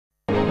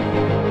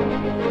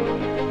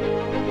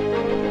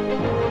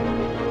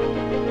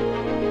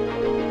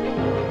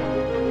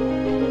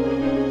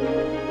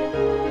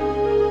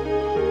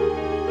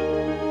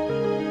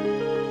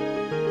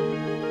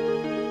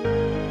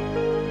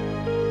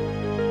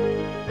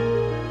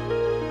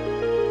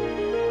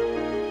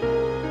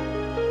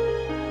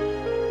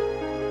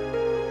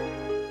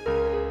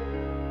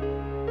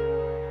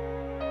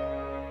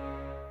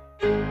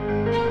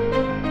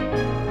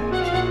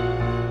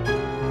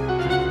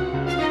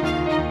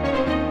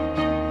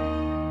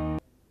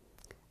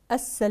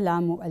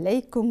Assalamu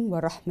alaikum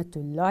wa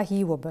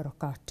rahmatullahi wa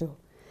barakatuh.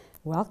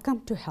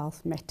 Welcome to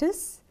Health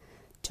Matters.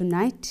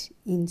 Tonight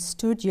in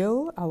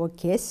studio, our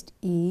guest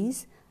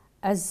is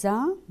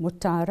Azza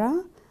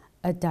Mutara,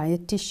 a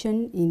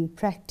dietitian in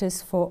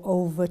practice for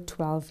over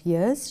 12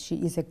 years. She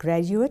is a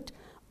graduate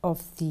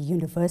of the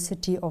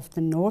University of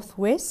the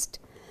Northwest.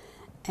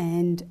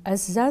 And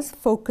Azza's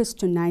focus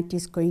tonight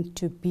is going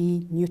to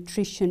be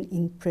nutrition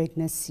in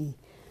pregnancy.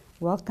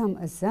 Welcome,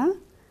 Azza.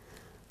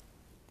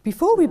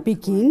 Before we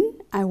begin,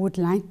 I would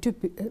like to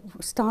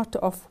start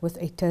off with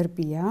a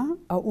tarbiyah.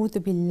 A'udhu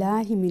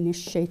billahi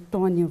minash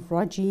shaitanir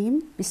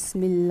rajim.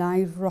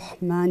 Bismillahir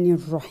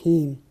rahmanir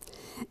rahim.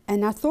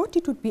 And I thought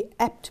it would be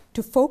apt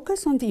to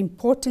focus on the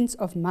importance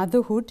of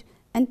motherhood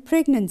and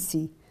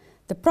pregnancy.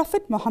 The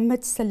Prophet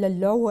Muhammad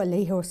sallallahu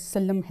alaihi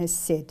wasallam has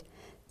said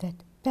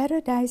that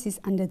paradise is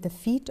under the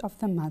feet of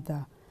the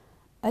mother.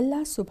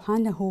 Allah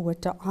subhanahu wa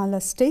ta'ala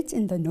states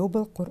in the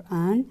noble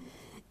Quran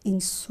in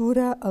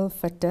Surah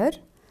Al-Fatir,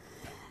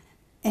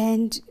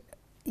 and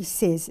he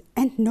says,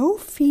 "And no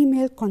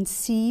female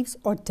conceives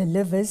or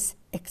delivers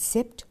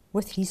except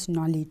with his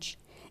knowledge."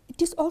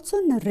 It is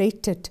also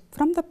narrated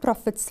from the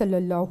Prophet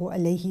sallallahu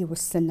alaihi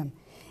wasallam,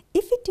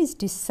 if it is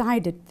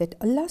decided that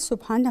Allah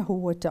subhanahu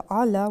wa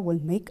ta'ala will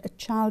make a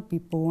child be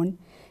born,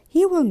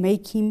 He will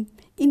make him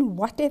in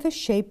whatever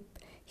shape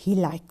He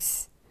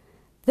likes.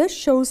 This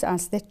shows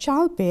us that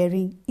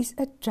childbearing is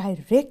a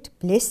direct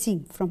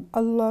blessing from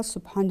Allah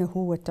subhanahu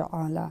wa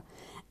ta'ala,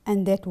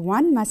 and that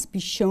one must be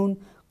shown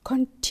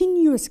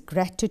continuous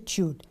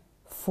gratitude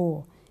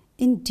for.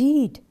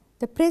 Indeed,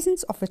 the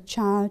presence of a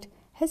child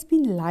has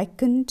been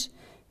likened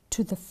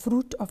to the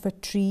fruit of a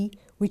tree,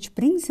 which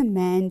brings a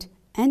man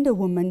and a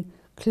woman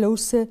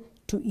closer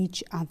to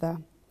each other.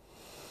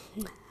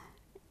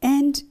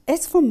 And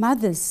as for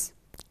mothers,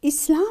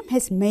 Islam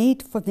has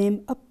made for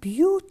them a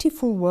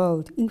beautiful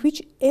world in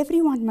which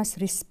everyone must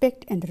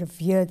respect and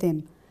revere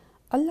them.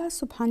 Allah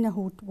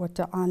subhanahu wa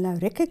ta'ala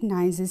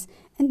recognizes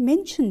and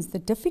mentions the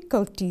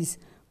difficulties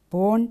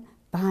borne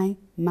by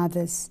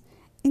mothers.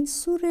 In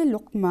Surah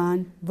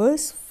Luqman,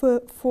 verse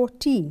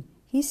 14,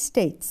 he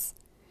states,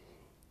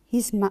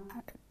 his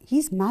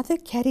mother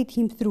carried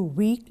him through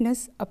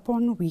weakness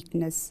upon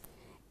weakness.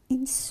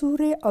 In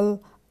Surah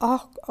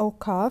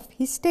Al-Ahqaf,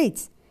 he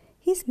states,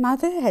 his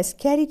mother has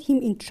carried him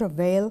in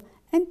travail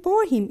and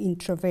bore him in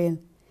travail.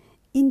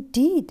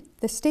 Indeed,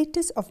 the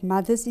status of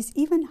mothers is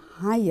even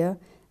higher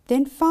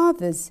than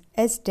fathers,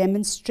 as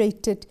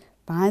demonstrated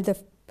by the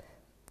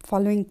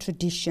following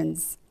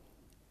traditions.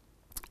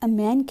 A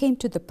man came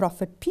to the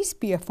Prophet, peace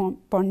be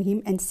upon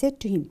him, and said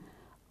to him,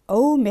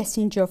 "O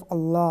Messenger of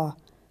Allah,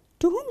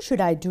 to whom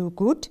should I do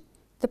good?"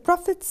 The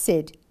Prophet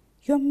said,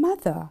 "Your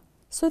mother."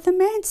 So the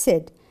man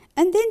said,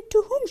 "And then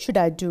to whom should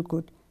I do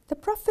good?" The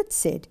Prophet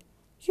said,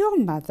 "Your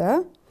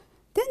mother."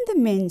 Then the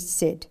man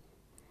said,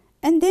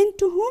 "And then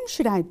to whom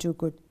should I do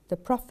good?" The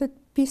Prophet,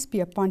 peace be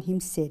upon him,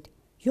 said,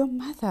 "Your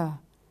mother."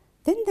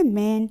 Then the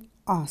man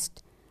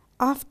asked,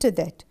 after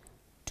that,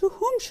 "To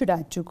whom should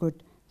I do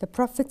good?" The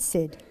Prophet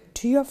said,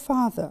 "To your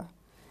father."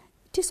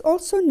 It is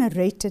also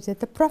narrated that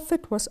the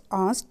Prophet was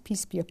asked,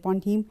 peace be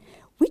upon him,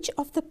 which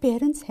of the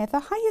parents have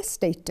a higher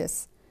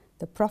status?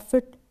 The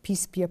Prophet,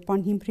 peace be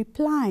upon him,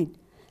 replied,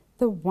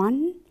 "The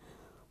one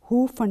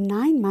who for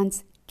 9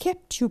 months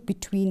kept you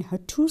between her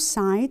two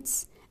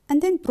sides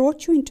and then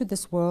brought you into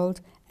this world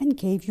and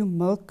gave you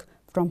milk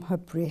from her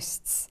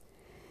breasts."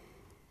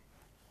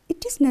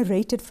 It is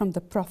narrated from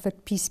the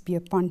Prophet, peace be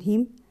upon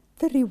him,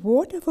 the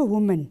reward of a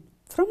woman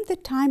from the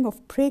time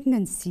of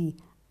pregnancy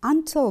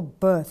until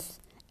birth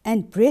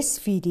and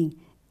breastfeeding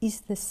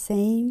is the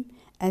same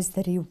as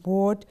the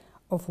reward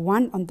of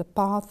one on the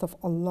path of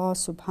Allah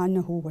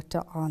subhanahu wa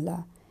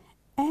ta'ala.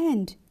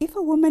 And if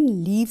a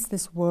woman leaves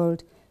this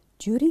world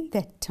during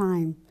that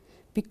time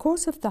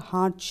because of the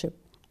hardship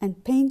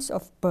and pains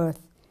of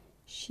birth,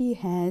 she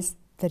has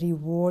the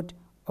reward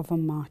of a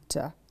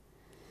martyr.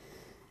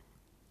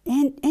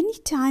 And any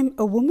time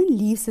a woman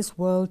leaves this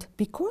world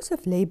because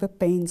of labor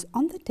pains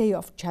on the day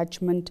of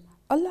judgment,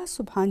 Allah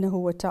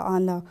subhanahu wa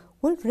ta'ala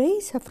will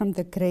raise her from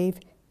the grave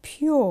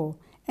pure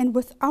and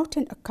without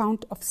an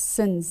account of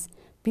sins,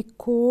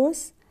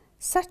 because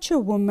such a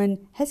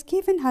woman has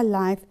given her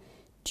life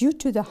due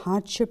to the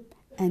hardship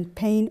and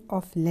pain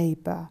of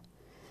labor.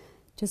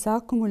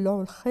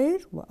 Jazakumullahu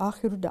al-khair wa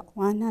akhiru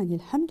da'wana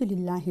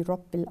alhamdulillahi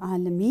rabbil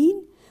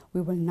alameen.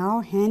 We will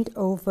now hand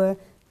over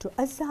to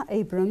Azza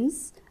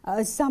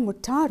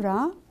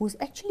Mutara, who's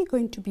actually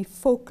going to be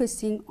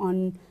focusing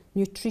on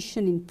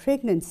nutrition in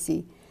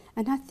pregnancy.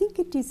 And I think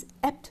it is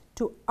apt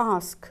to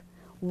ask,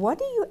 what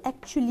do you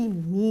actually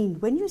mean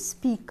when you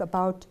speak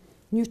about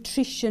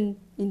nutrition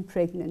in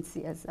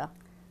pregnancy, Azza?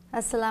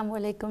 Assalamu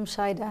alaikum,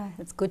 Shaida.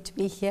 It's good to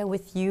be here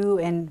with you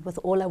and with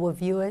all our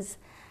viewers.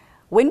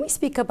 When we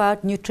speak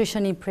about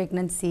nutrition in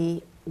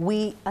pregnancy,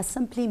 we are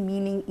simply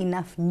meaning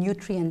enough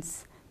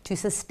nutrients to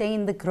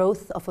sustain the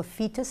growth of a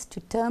fetus to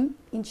term,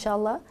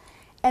 inshallah,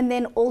 and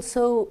then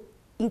also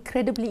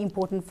incredibly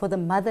important for the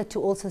mother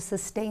to also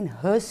sustain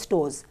her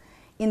stores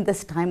in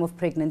this time of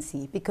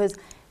pregnancy, because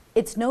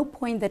it's no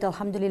point that,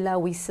 alhamdulillah,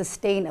 we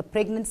sustain a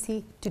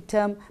pregnancy to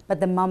term, but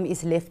the mum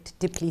is left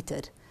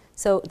depleted.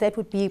 So that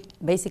would be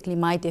basically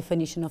my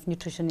definition of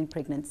nutrition in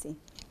pregnancy.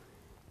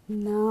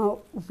 Now,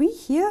 we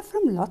hear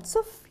from lots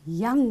of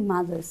young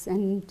mothers,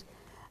 and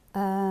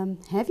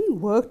having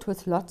worked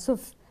with lots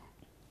of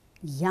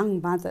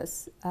young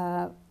mothers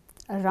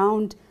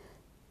around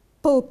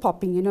pill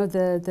popping, you know,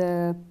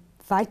 the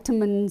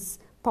vitamins,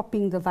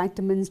 popping the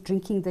vitamins,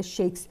 drinking the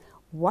shakes,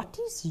 what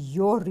is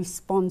your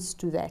response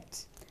to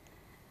that?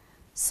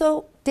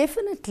 So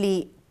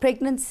definitely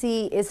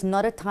pregnancy is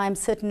not a time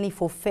certainly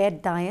for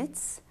fad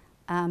diets.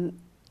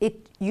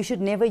 You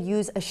should never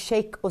use a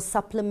shake or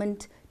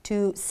supplement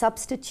to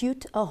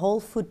substitute a whole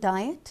food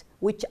diet,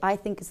 which I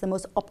think is the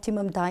most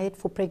optimum diet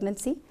for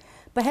pregnancy.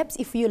 Perhaps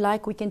if you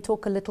like, we can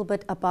talk a little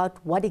bit about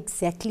what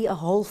exactly a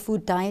whole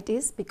food diet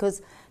is,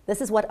 because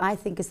this is what I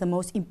think is the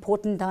most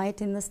important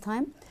diet in this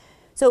time.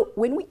 So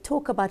when we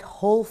talk about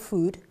whole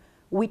food,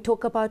 we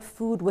talk about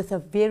food with a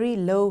very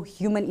low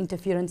human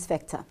interference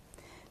factor.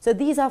 So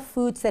these are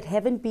foods that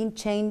haven't been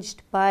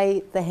changed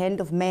by the hand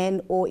of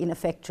man or in a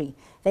factory.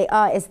 They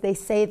are as they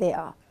say they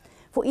are.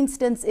 For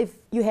instance, if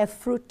you have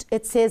fruit,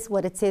 it says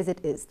what it says it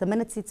is. The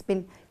minute it's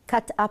been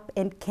cut up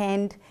and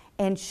canned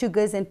and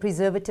sugars and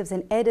preservatives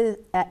and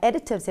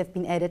additives have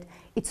been added,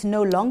 it's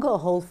no longer a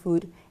whole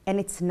food and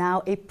it's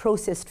now a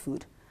processed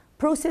food.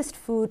 Processed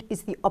food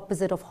is the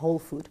opposite of whole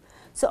food.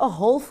 So a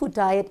whole food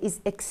diet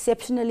is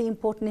exceptionally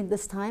important in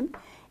this time,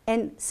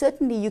 and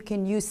certainly you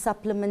can use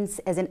supplements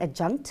as an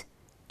adjunct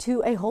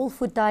to a whole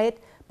food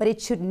diet, but it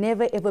should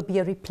never ever be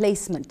a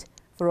replacement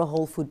for a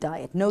whole food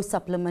diet. No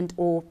supplement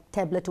or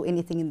tablet or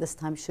anything in this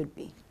time should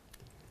be.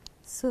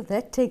 So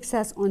that takes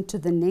us on to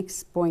the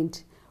next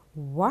point.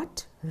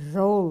 What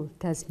role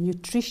does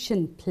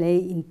nutrition play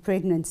in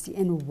pregnancy,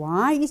 and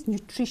why is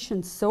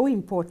nutrition so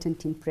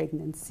important in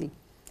pregnancy?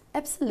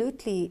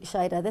 Absolutely,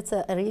 Shaida. That's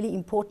a really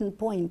important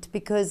point,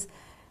 because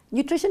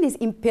nutrition is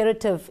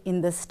imperative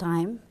in this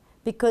time,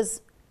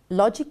 because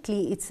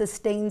logically it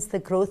sustains the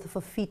growth of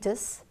a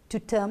fetus to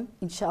term,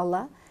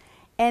 inshallah.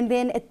 And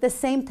then at the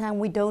same time,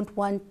 we don't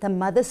want the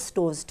mother's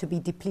stores to be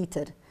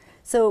depleted.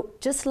 So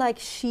just like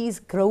she's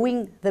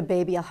growing the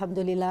baby,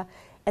 alhamdulillah,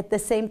 at the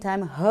same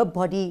time, her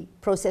body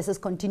processes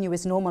continue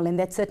as normal, and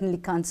that certainly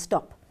can't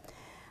stop.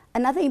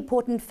 Another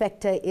important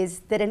factor is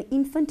that an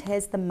infant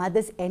has the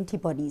mother's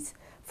antibodies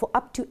for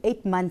up to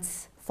 8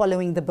 months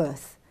following the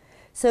birth.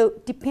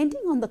 So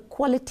depending on the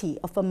quality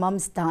of a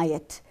mom's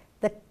diet,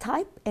 the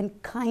type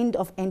and kind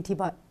of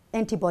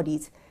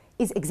antibodies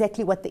is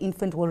exactly what the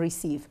infant will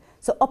receive.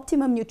 So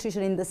optimum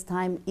nutrition in this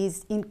time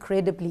is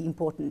incredibly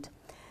important.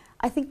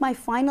 I think my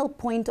final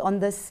point on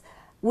this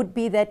would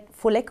be that,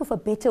 for lack of a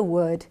better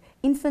word,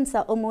 infants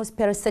are almost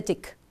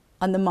parasitic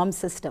on the mom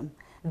system.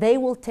 They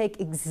will take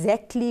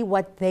exactly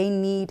what they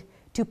need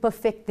to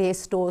perfect their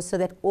stores so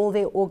that all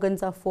their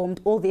organs are formed,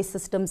 all their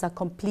systems are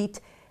complete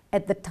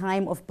at the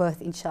time of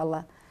birth,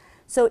 inshallah.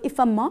 So if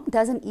a mom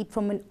doesn't eat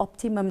from an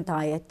optimum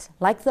diet,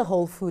 like the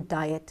whole food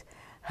diet,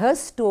 her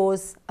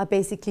stores are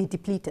basically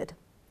depleted.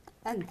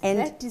 And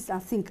that is, I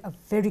think, a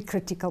very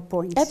critical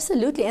point.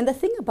 Absolutely. And the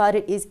thing about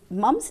it is,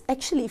 moms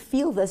actually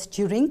feel this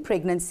during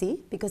pregnancy,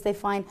 because they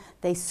find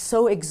they're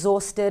so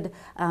exhausted.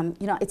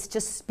 You know, it's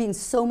just been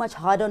so much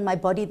harder on my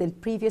body than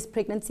previous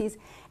pregnancies.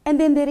 And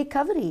then their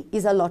recovery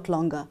is a lot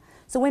longer.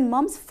 So when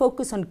moms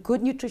focus on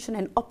good nutrition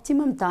and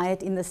optimum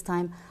diet in this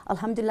time,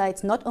 alhamdulillah,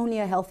 it's not only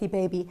a healthy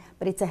baby,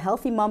 but it's a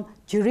healthy mom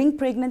during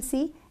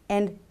pregnancy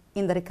and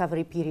in the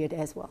recovery period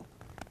as well.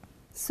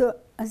 So,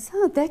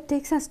 Azhar, that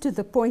takes us to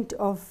the point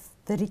of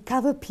the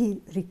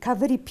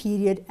recovery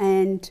period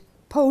and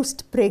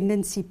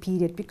post-pregnancy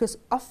period, because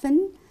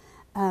often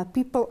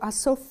people are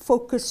so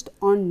focused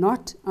on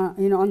not,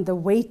 on the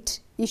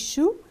weight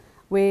issue,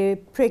 where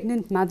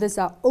pregnant mothers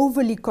are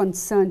overly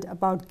concerned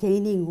about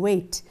gaining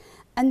weight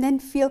and then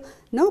feel,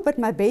 no, but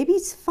my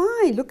baby's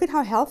fine. Look at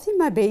how healthy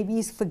my baby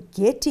is,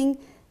 forgetting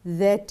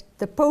that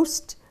the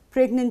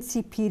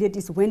post-pregnancy period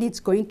is when it's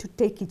going to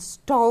take its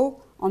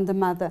toll on the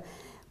mother,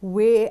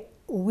 where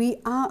we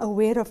are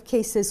aware of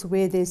cases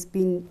where there's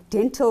been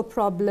dental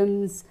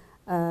problems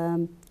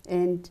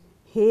and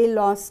hair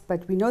loss,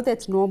 but we know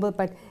that's normal,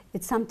 but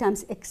it's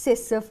sometimes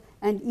excessive,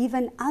 and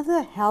even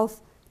other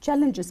health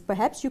challenges.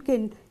 Perhaps you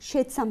can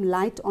shed some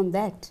light on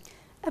that.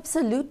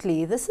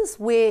 Absolutely. This is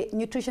where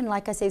nutrition,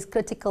 like I say, is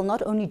critical,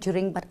 not only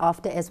during but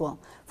after as well.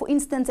 For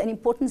instance, an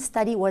important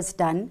study was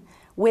done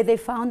where they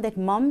found that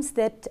moms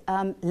that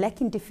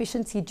lack in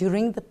deficiency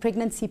during the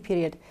pregnancy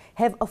period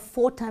have a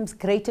 4 times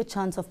greater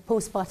chance of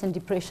postpartum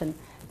depression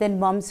than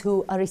moms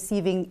who are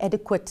receiving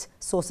adequate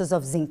sources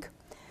of zinc.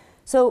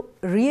 So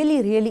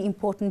really, really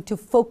important to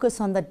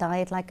focus on the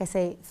diet, like I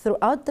say,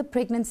 throughout the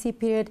pregnancy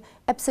period.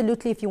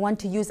 Absolutely, if you want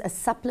to use a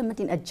supplement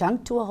in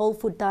adjunct to a whole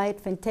food diet,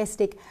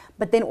 fantastic.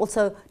 But then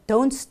also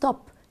don't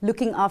stop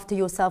looking after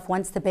yourself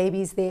once the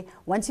baby is there.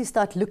 Once you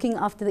start looking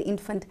after the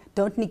infant,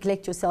 don't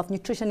neglect yourself.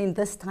 Nutrition in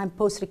this time,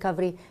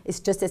 post-recovery, is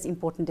just as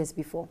important as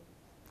before.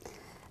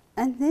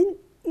 And then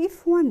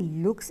if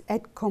one looks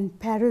at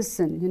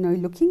comparison, you know,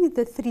 looking at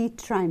the 3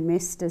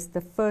 trimesters,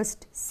 the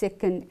first,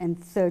 second and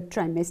third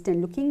trimester,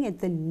 and looking at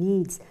the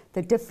needs,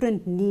 the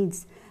different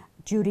needs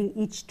during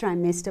each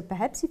trimester,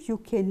 perhaps if you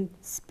can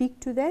speak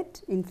to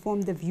that,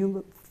 inform the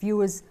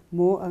viewers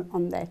more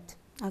on that.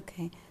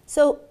 Okay,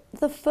 so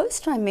the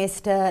first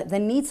trimester, the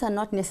needs are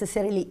not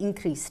necessarily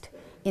increased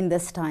in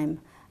this time.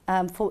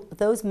 For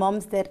those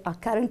moms that are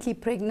currently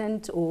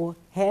pregnant or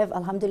have,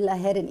 alhamdulillah,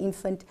 had an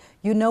infant,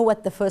 you know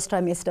what the first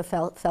trimester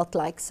felt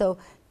like. So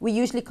we're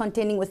usually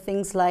contending with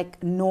things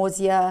like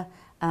nausea,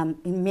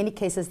 in many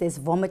cases there's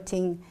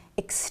vomiting,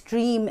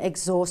 extreme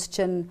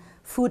exhaustion,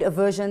 food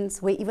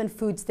aversions, where even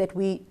foods that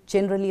we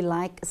generally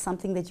like is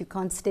something that you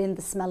can't stand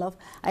the smell of.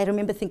 I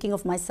remember thinking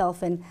of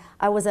myself, and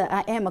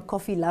I am a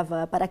coffee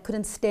lover, but I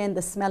couldn't stand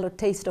the smell or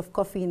taste of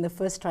coffee in the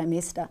first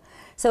trimester.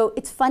 So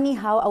it's funny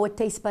how our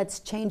taste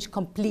buds change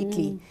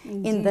completely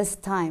in this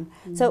time.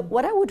 So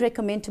what I would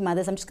recommend to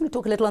mothers, I'm just going to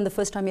talk a little on the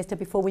first trimester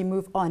before we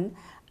move on.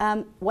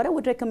 What I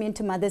would recommend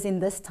to mothers in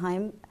this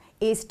time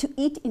is to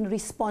eat in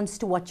response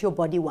to what your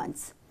body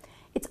wants.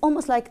 It's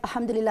almost like,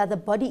 alhamdulillah, the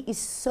body is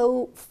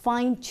so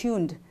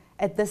fine-tuned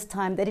at this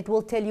time that it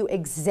will tell you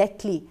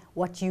exactly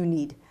what you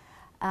need.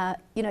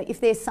 You know,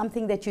 if there's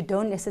something that you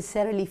don't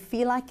necessarily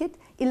feel like it,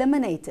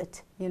 eliminate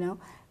it, you know.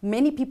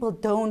 Many people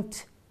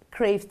don't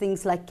crave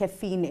things like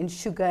caffeine and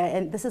sugar,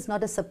 and this is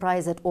not a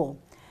surprise at all.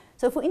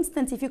 So for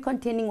instance, if you're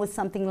contending with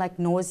something like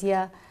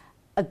nausea,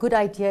 a good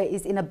idea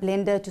is in a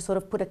blender to sort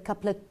of put a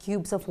couple of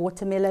cubes of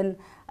watermelon,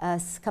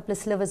 a couple of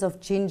slivers of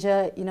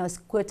ginger, you know, a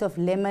squirt of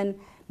lemon.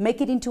 Make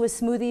it into a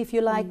smoothie if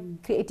you like,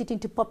 create it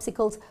into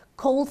popsicles.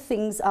 Cold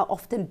things are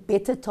often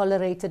better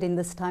tolerated in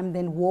this time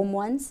than warm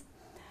ones.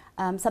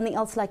 Something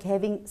else like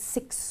having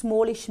 6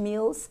 smallish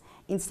meals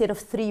instead of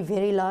 3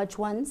 very large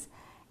ones.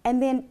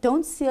 And then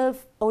don't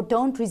serve or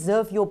don't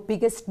reserve your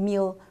biggest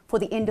meal for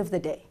the end of the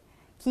day.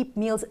 Keep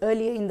meals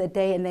earlier in the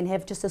day and then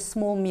have just a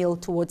small meal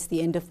towards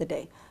the end of the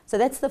day. So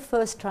that's the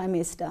first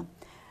trimester.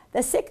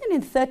 The second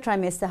and third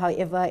trimester,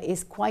 however,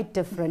 is quite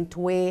different,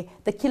 where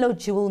the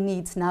kilojoule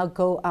needs now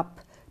go up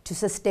to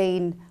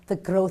sustain the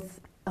growth,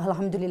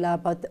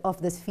 alhamdulillah,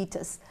 of this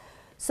fetus.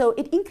 So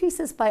it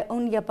increases by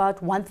only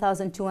about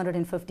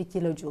 1,250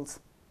 kilojoules.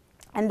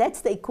 And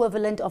that's the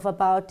equivalent of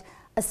about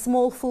a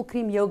small full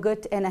cream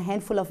yogurt and a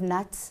handful of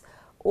nuts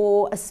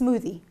or a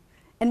smoothie.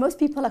 And most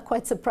people are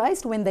quite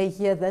surprised when they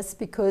hear this,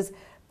 because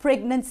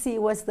pregnancy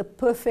was the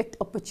perfect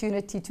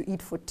opportunity to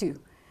eat for 2.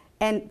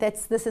 And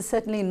this is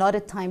certainly not a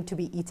time to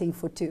be eating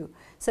for 2.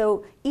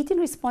 So eat in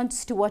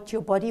response to what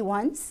your body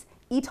wants,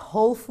 eat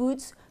whole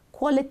foods,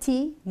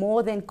 quality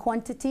more than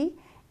quantity,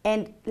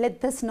 and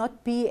let this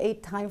not be a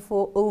time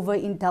for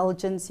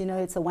overindulgence. You know,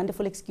 it's a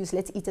wonderful excuse.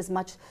 Let's eat as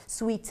much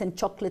sweets and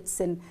chocolates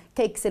and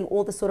cakes and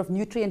all the sort of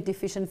nutrient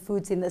deficient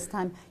foods in this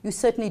time. You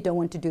certainly don't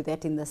want to do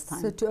that in this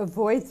time. So to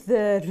avoid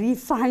the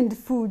refined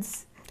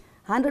foods.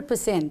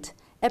 100%,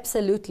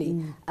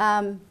 absolutely.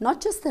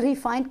 Not just the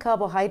refined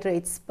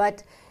carbohydrates,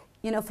 but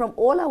you know, from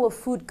all our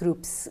food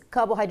groups,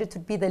 carbohydrates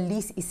would be the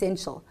least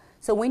essential.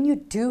 So when you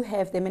do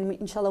have them, and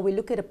inshallah we'll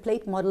look at a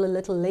plate model a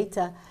little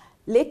later,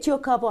 let your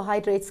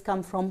carbohydrates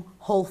come from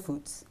whole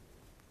foods.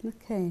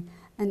 Okay,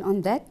 and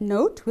on that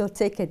note, we'll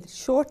take a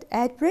short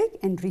ad break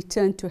and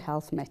return to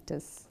Health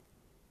Matters.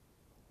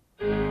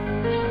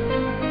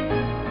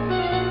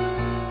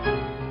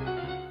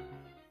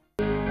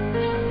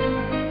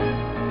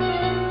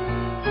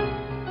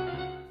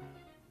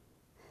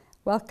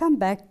 Welcome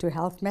back to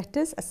Health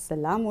Matters.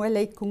 Assalamu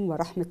alaikum wa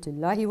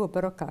rahmatullahi wa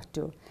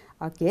barakatuh.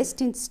 Our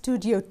guest in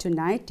studio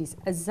tonight is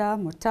Azza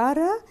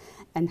Mutara,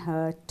 and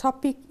her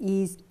topic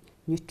is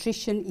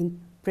nutrition in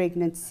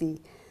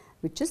pregnancy.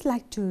 We'd just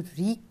like to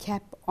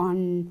recap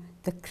on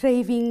the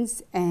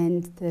cravings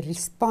and the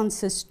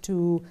responses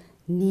to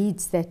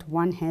needs that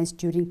one has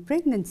during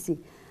pregnancy.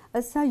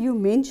 Azza, you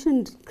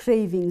mentioned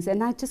cravings,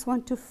 and I just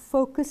want to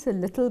focus a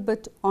little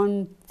bit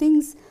on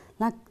things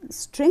like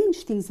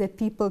strange things that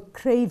people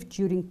crave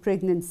during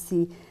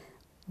pregnancy.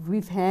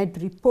 We've had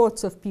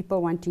reports of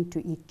people wanting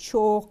to eat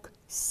chalk,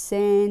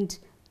 sand,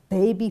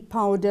 baby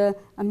powder.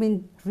 I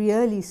mean,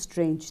 really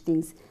strange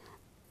things.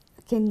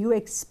 Can you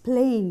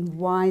explain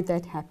why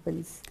that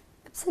happens?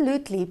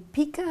 Absolutely.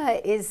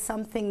 Pica is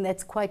something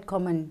that's quite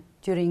common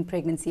during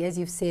pregnancy. As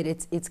you've said,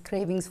 it's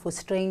cravings for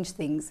strange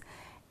things.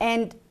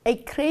 And a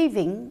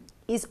craving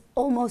is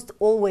almost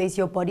always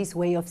your body's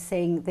way of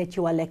saying that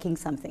you are lacking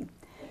something.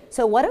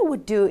 So what I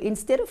would do,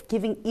 instead of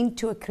giving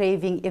into a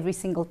craving every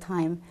single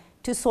time,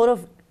 to sort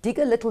of dig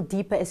a little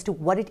deeper as to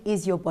what it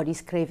is your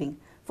body's craving.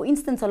 For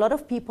instance, a lot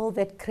of people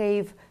that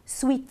crave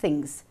sweet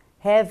things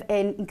have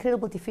an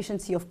incredible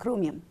deficiency of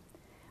chromium.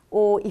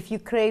 Or if you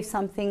crave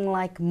something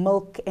like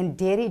milk and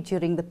dairy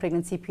during the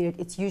pregnancy period,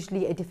 it's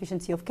usually a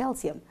deficiency of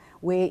calcium,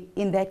 where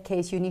in that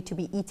case you need to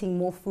be eating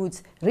more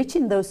foods rich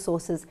in those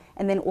sources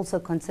and then also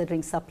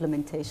considering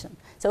supplementation.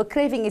 So a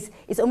craving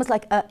is almost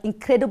like an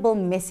incredible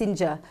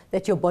messenger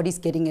that your body's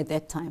getting at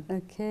that time.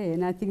 Okay,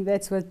 and I think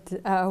that's what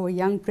our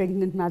young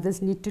pregnant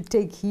mothers need to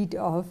take heed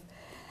of.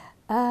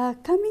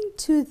 Coming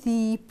to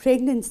the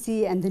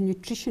pregnancy and the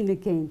nutrition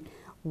again,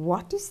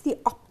 what is the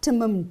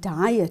optimum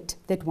diet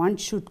that one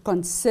should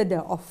consider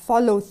or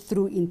follow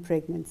through in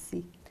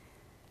pregnancy?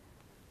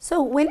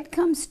 So when it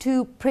comes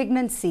to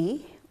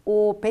pregnancy,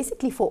 or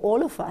basically for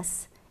all of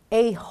us,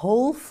 a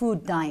whole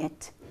food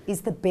diet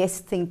is the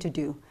best thing to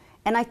do.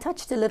 And I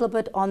touched a little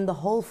bit on the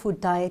whole food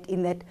diet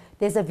in that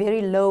there's a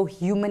very low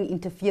human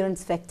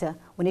interference factor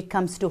when it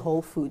comes to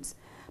whole foods.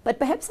 But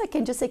perhaps I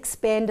can just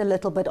expand a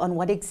little bit on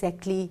what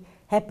exactly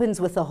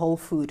happens with a whole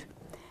food.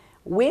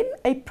 When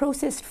a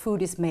processed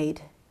food is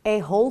made, a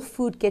whole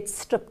food gets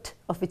stripped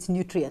of its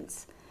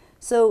nutrients.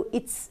 So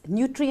its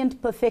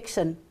nutrient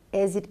perfection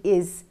as it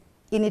is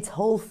in its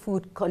whole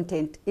food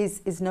content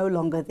is no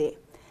longer there.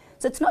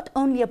 So it's not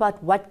only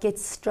about what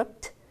gets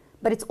stripped,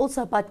 but it's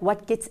also about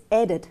what gets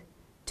added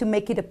to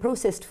make it a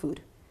processed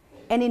food.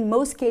 And in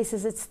most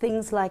cases, it's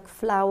things like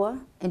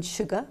flour and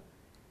sugar.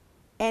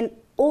 And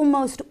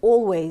almost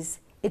always,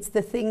 it's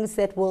the things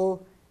that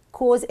will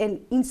cause an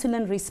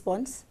insulin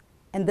response.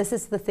 And this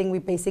is the thing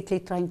we're basically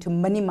trying to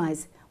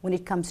minimize when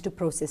it comes to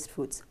processed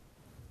foods.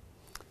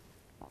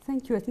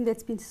 Thank you. I think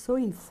that's been so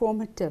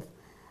informative.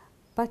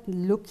 But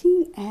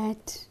looking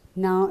at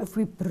now, if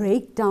we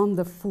break down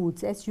the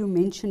foods, as you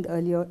mentioned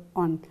earlier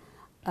on,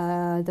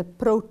 the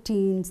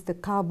proteins, the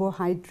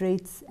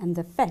carbohydrates, and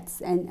the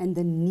fats, and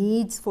the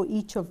needs for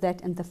each of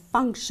that, and the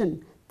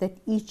function that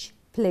each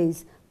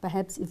plays.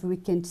 Perhaps if we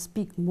can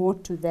speak more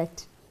to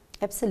that.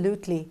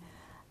 Absolutely.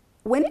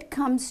 When it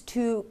comes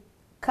to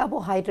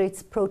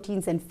carbohydrates,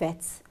 proteins, and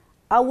fats,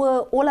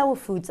 all our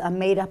foods are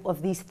made up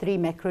of these three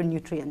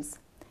macronutrients.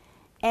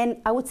 And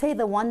I would say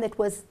the one that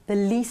was the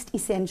least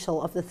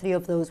essential of the three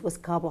of those was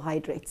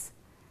carbohydrates.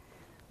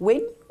 When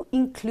you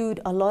include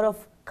a lot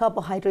of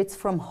carbohydrates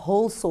from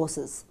whole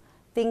sources,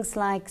 things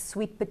like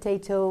sweet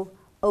potato,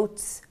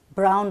 oats,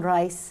 brown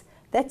rice,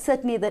 that's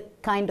certainly the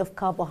kind of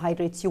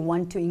carbohydrates you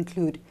want to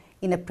include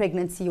in a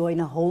pregnancy or in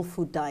a whole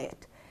food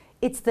diet.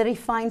 It's the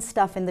refined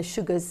stuff and the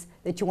sugars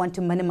that you want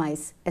to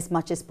minimize as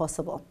much as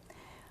possible.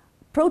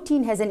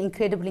 Protein has an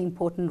incredibly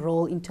important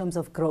role in terms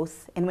of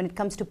growth. And when it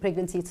comes to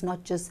pregnancy, it's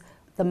not just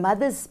the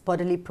mother's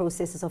bodily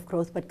processes of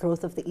growth, but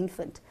growth of the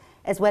infant,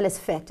 as well as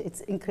fat. It's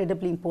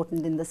incredibly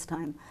important in this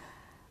time.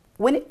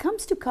 When it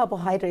comes to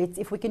carbohydrates,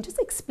 if we can just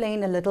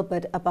explain a little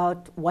bit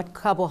about what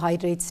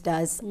carbohydrates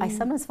does, I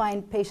sometimes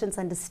find patients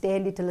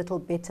understand it a little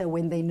better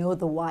when they know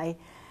the why.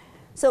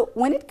 So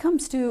when it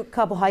comes to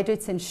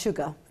carbohydrates and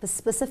sugar,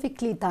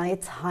 specifically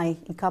diets high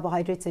in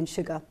carbohydrates and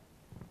sugar,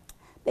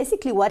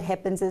 basically what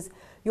happens is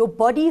your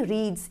body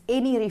reads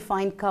any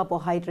refined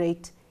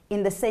carbohydrate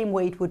in the same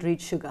way it would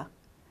read sugar.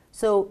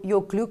 So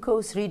your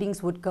glucose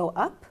readings would go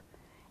up,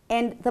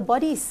 and the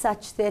body is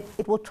such that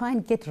it will try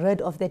and get rid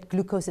of that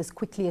glucose as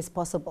quickly as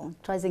possible,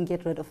 tries and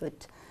get rid of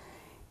it.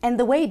 And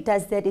the way it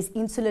does that is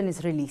insulin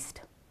is released.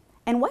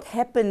 And what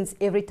happens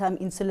every time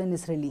insulin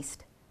is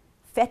released?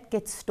 Fat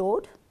gets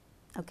stored.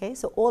 Okay,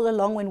 so all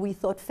along when we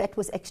thought fat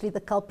was actually the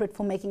culprit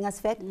for making us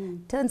fat,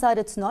 turns out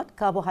it's not.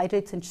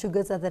 Carbohydrates and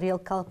sugars are the real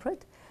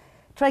culprit.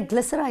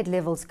 Triglyceride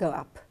levels go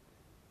up.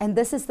 And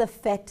this is the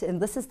fat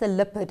and this is the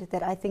lipid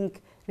that I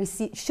think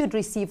should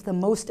receive the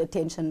most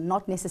attention,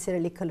 not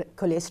necessarily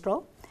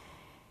cholesterol.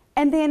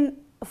 And then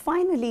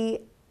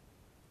finally,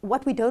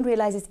 what we don't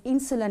realize is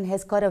insulin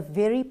has got a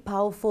very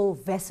powerful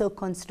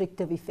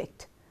vasoconstrictive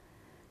effect.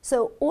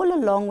 So all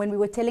along when we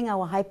were telling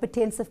our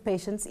hypertensive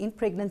patients in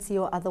pregnancy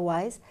or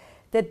otherwise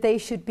that they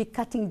should be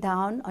cutting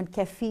down on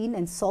caffeine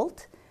and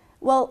salt,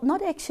 well,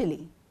 not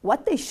actually.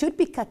 What they should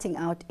be cutting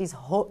out is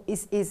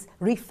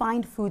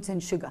refined foods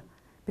and sugar,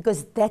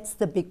 because that's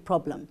the big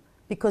problem,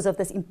 because of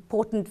this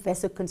important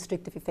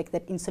vasoconstrictive effect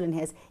that insulin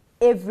has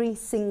every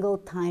single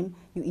time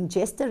you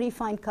ingest a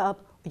refined carb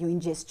or you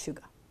ingest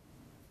sugar.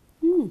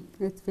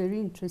 That's very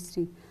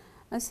interesting.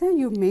 Asa,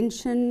 you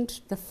mentioned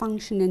the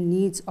function and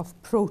needs of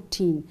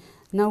protein.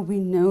 Now we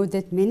know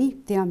that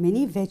there are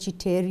many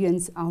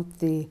vegetarians out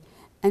there.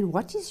 And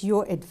what is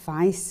your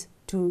advice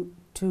to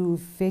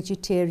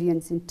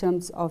vegetarians in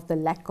terms of the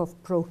lack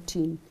of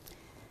protein?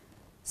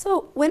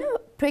 So when a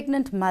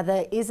pregnant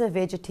mother is a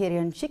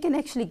vegetarian, she can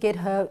actually get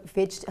her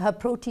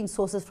protein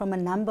sources from a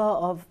number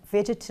of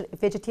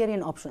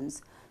vegetarian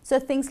options. So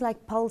things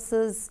like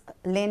pulses,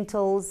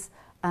 lentils,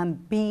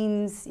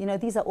 beans,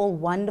 these are all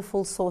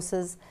wonderful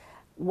sources.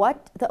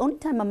 The only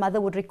time a mother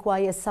would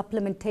require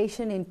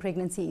supplementation in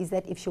pregnancy is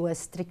that if she were a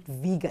strict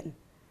vegan.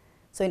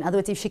 So in other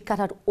words, if she cut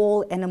out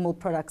all animal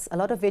products. A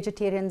lot of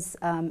vegetarians,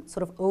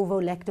 sort of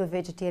ovo-lacto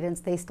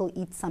vegetarians, they still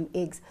eat some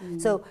eggs.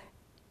 So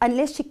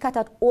unless she cut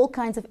out all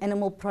kinds of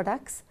animal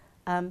products,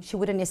 she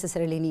wouldn't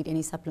necessarily need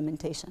any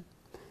supplementation.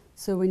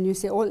 So when you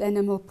say all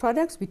animal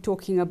products, we're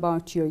talking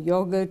about your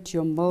yogurt,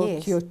 your milk,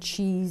 yes, your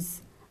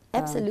cheese.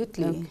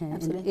 Absolutely. Okay,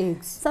 absolutely. And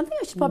eggs. Something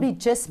I should probably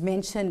just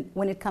mention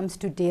when it comes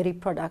to dairy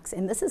products,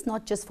 and this is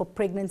not just for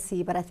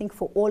pregnancy, but I think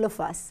for all of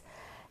us,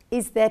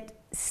 is that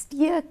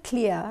steer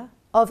clear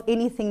of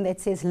anything that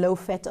says low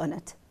fat on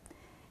it.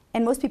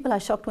 And most people are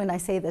shocked when I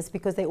say this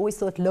because they always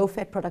thought low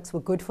fat products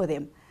were good for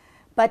them.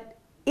 But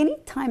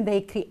anytime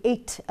they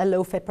create a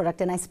low-fat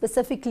product, and I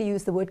specifically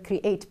use the word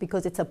create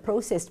because it's a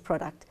processed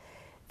product,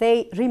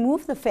 they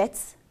remove the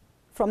fats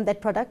from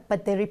that product,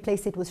 but they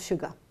replace it with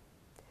sugar.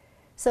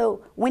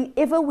 So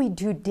whenever we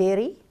do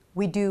dairy,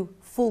 we do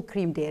full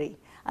cream dairy.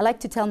 I like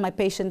to tell my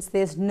patients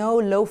there's no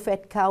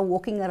low-fat cow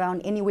walking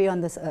around anywhere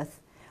on this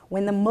earth.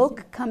 When the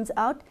milk comes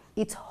out,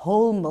 it's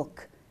whole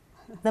milk.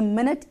 The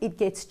minute it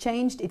gets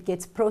changed, it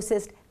gets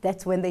processed,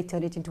 that's when they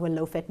turn it into a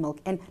low-fat milk.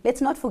 And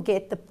let's not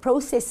forget, the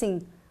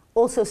processing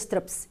also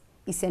strips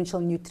essential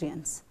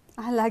nutrients.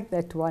 I like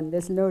that one.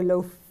 There's no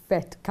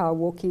low-fat cow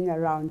walking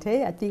around.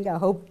 Hey, I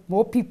hope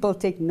more people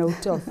take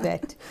note of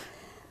that.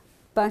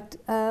 But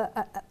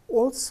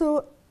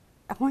also,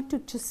 I want to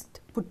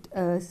just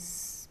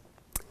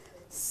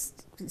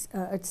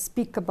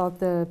speak about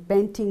the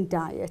Banting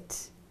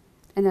diet.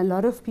 And a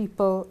lot of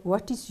people,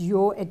 what is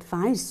your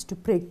advice to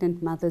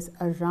pregnant mothers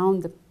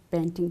around the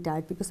Banting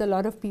diet? Because a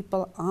lot of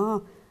people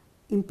are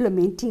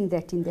implementing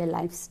that in their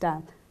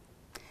lifestyle.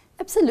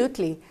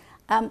 Absolutely.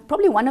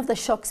 Probably one of the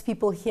shocks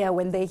people hear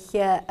when they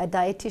hear a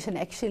dietitian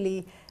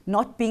actually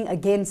not being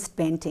against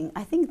Banting.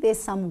 I think there's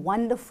some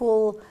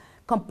wonderful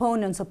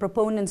components or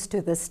proponents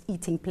to this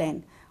eating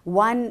plan.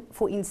 One,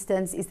 for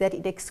instance, is that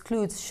it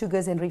excludes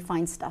sugars and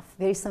refined stuff,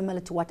 very similar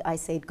to what I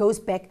say. It goes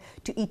back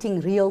to eating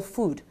real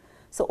food.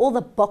 So all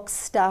the boxed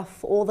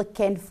stuff, all the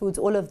canned foods,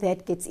 all of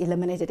that gets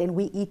eliminated and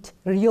we eat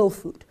real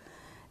food.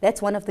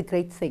 That's one of the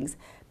great things.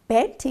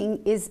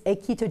 Banting is a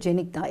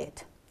ketogenic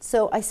diet.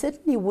 So I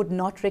certainly would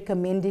not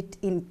recommend it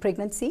in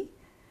pregnancy.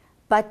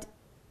 But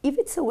if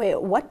it's aware,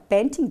 what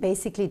Banting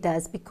basically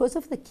does, because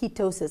of the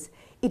ketosis,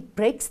 it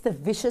breaks the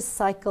vicious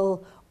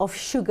cycle of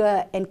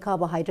sugar and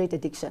carbohydrate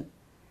addiction.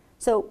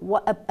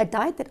 So a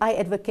diet that I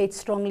advocate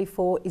strongly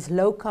for is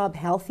low-carb,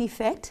 healthy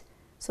fat.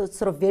 So it's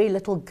sort of very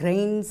little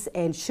grains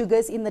and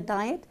sugars in the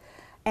diet.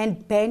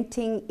 And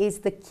Banting is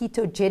the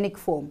ketogenic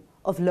form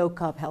of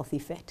low-carb, healthy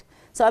fat.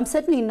 So I'm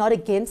certainly not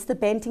against the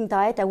Banting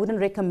diet. I wouldn't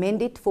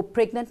recommend it for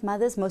pregnant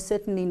mothers, most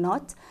certainly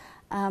not.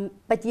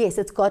 But yes,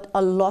 it's got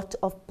a lot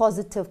of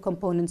positive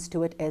components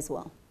to it as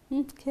well.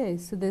 Okay,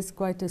 so there's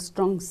quite a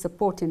strong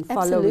support and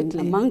following. Absolutely.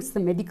 Amongst the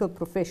medical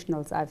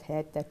professionals. I've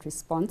had that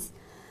response.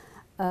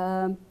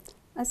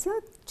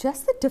 So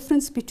just the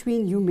difference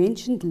between, you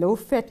mentioned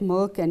low-fat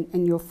milk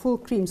and your full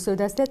cream. So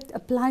does that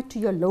apply to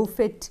your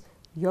low-fat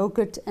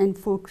yogurt and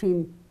full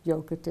cream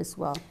yogurt as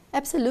well?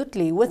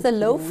 Absolutely. With a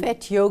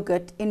low-fat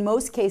yogurt, in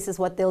most cases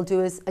what they'll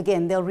do is,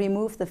 again, they'll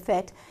remove the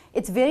fat.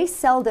 It's very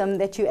seldom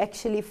that you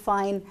actually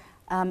find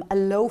a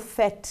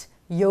low-fat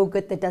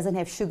yogurt that doesn't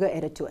have sugar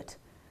added to it.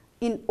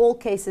 In all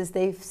cases,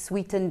 they've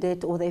sweetened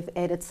it or they've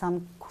added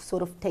some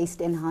sort of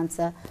taste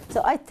enhancer.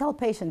 So I tell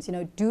patients,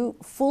 do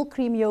full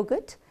cream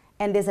yogurt,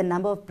 and there's a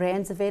number of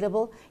brands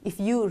available. If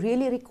you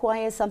really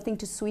require something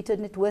to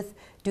sweeten it with,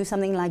 do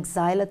something like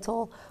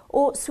xylitol,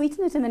 or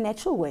sweeten it in a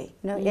natural way,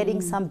 adding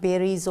some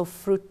berries or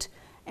fruit,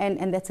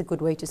 and that's a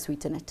good way to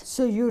sweeten it.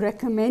 So you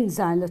recommend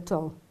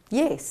xylitol?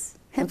 Yes,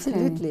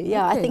 absolutely.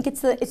 Yeah, Okay. I think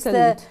it's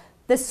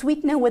the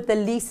sweetener with the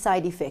least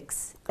side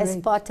effects. Great.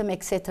 Aspartame,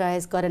 etc.,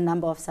 has got a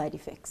number of side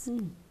effects.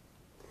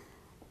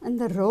 And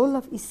the role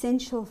of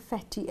essential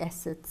fatty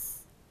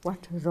acids,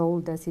 what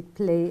role does it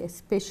play,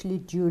 especially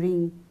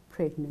during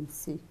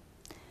pregnancy?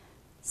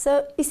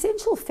 So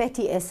essential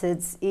fatty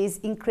acids is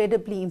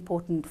incredibly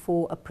important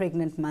for a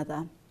pregnant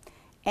mother.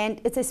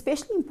 And it's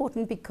especially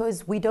important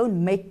because we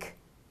don't make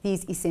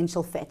these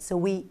essential fats, so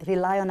we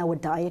rely on our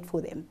diet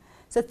for them.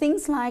 So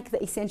things like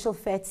the essential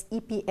fats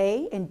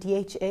EPA and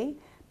DHA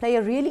play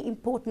a really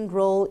important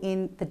role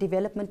in the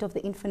development of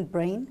the infant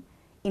brain,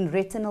 in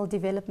retinal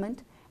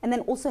development, and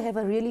then also have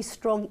a really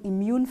strong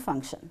immune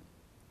function.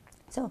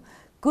 So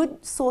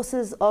good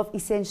sources of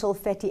essential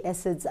fatty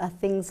acids are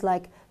things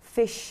like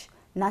fish,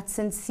 nuts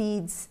and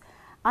seeds.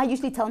 I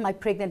usually tell my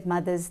pregnant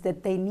mothers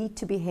that they need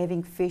to be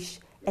having fish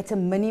at a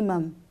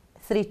minimum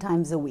 3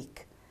 times a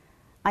week.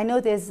 I know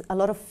there's a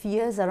lot of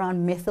fears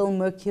around methyl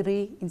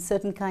mercury in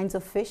certain kinds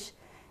of fish.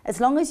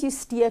 As long as you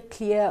steer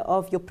clear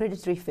of your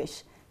predatory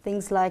fish,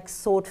 things like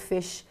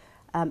swordfish,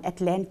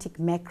 Atlantic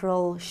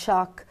mackerel,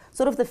 shark,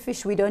 sort of the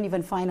fish we don't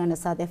even find on a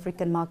South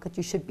African market,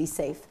 you should be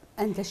safe.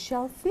 And the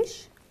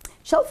shellfish?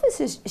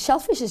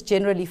 Shellfish is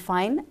generally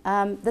fine.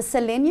 The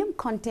selenium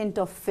content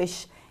of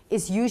fish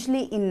is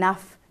usually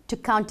enough to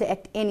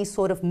counteract any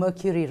sort of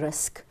mercury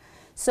risk.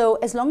 So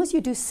as long as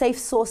you do safe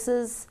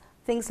sources,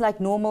 things like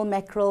normal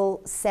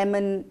mackerel,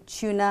 salmon,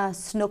 tuna,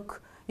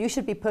 snook, you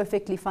should be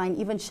perfectly fine,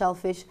 even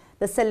shellfish.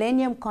 The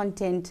selenium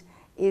content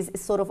is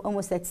sort of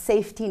almost that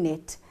safety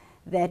net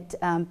that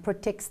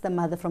protects the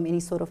mother from any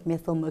sort of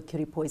methyl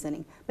mercury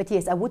poisoning. But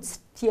yes, I would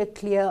steer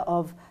clear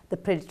of the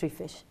predatory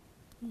fish.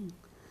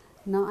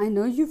 Now, I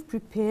know you've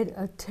prepared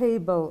a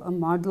table, a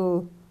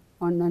model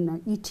on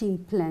an eating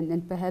plan,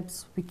 and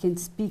perhaps we can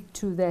speak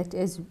to that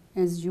as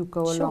you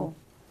go along.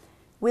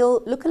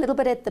 We'll look a little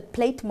bit at the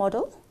plate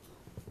model.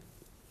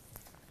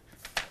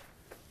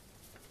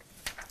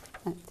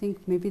 I think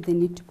maybe they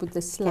need to put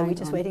the slide on. We're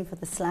just waiting for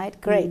the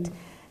slide. Great.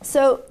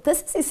 So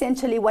this is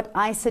essentially what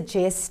I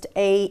suggest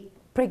a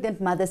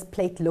pregnant mother's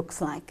plate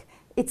looks like.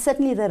 It's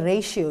certainly the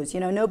ratios. You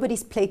know,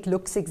 nobody's plate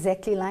looks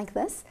exactly like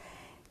this.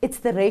 It's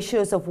the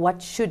ratios of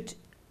what should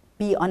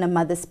be on a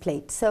mother's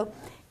plate. So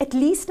at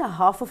least a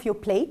half of your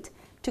plate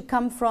to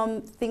come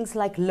from things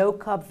like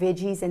low-carb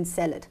veggies and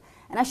salad.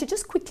 And I should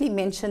just quickly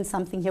mention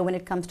something here when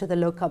it comes to the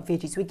low-carb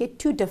veggies. We get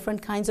two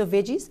different kinds of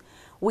veggies.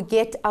 We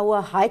get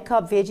our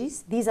high-carb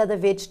veggies. These are the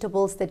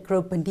vegetables that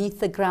grow beneath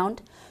the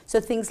ground. So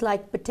things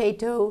like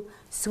potato,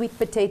 sweet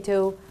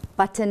potato,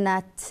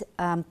 butternut,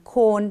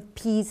 corn,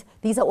 peas.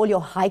 These are all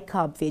your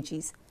high-carb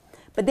veggies.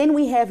 But then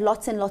we have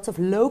lots and lots of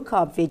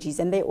low-carb veggies,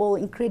 and they're all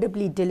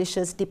incredibly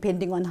delicious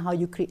depending on how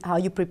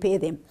you prepare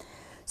them.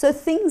 So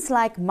things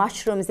like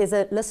mushrooms, there's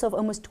a list of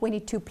almost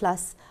 22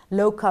 plus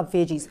low-carb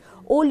veggies.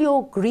 All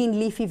your green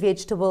leafy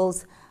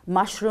vegetables,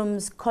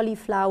 mushrooms,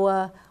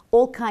 cauliflower,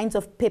 all kinds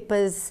of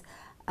peppers,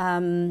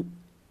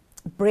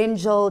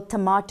 brinjal,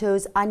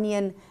 tomatoes,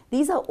 onion.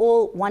 These are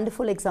all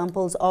wonderful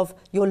examples of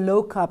your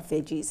low-carb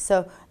veggies.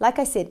 So like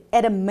I said,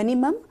 at a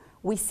minimum,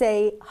 we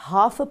say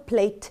half a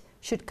plate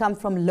should come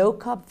from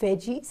low-carb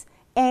veggies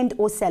and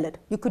or salad.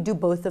 You could do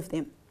both of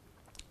them.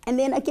 And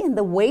then again,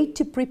 the way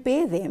to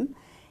prepare them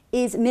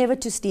is never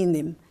to steam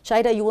them.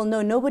 Shaida, you will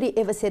know nobody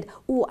ever said,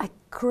 oh, I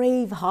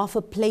crave half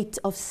a plate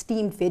of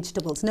steamed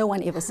vegetables. No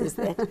one ever says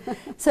that.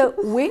 So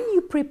when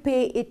you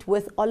prepare it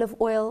with olive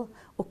oil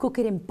or cook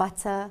it in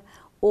butter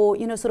or,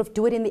 you know, sort of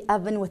do it in the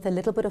oven with a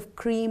little bit of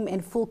cream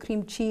and full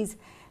cream cheese,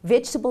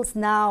 vegetables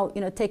now,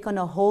 you know, take on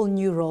a whole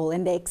new role,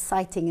 and they're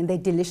exciting and they're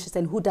delicious,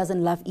 and who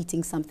doesn't love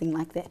eating something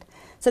like that?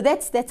 So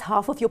that's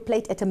half of your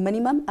plate at a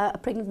minimum. A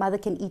pregnant mother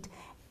can eat,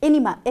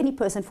 any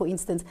person, for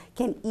instance,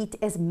 can eat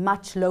as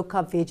much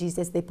low-carb veggies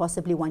as they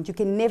possibly want. You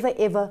can never,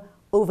 ever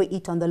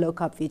overeat on the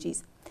low-carb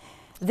veggies.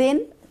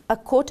 Then a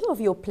quarter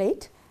of your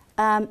plate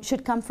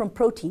should come from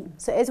protein.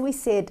 So as we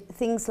said,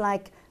 things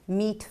like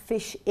meat,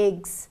 fish,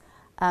 eggs,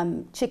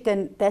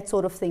 chicken, that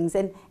sort of things.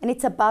 And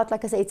it's about,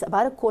 like I say, it's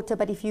about a quarter,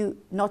 but if you're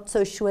not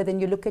so sure,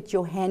 then you look at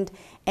your hand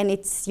and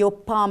it's your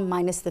palm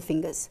minus the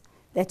fingers.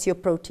 That's your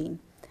protein.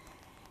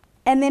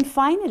 And then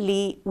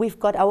finally, we've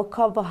got our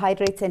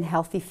carbohydrates and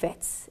healthy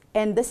fats.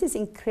 And this is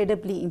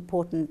incredibly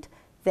important,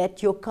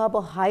 that your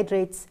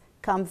carbohydrates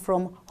come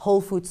from whole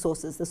food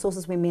sources, the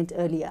sources we meant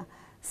earlier.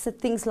 So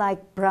things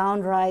like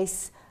brown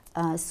rice,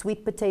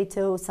 sweet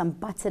potato, some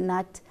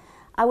butternut.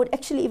 I would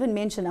actually even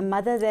mention a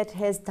mother that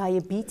has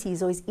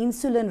diabetes or is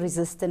insulin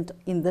resistant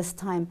in this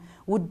time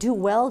would do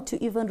well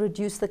to even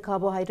reduce the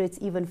carbohydrates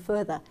even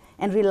further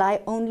and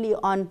rely only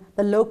on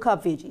the low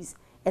carb veggies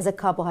as a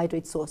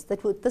carbohydrate source.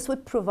 This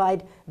would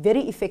provide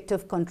very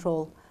effective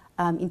control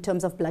in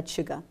terms of blood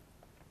sugar.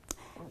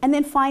 And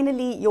then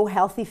finally, your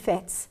healthy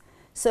fats.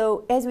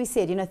 So as we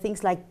said, you know,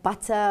 things like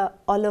butter,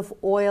 olive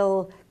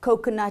oil,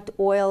 coconut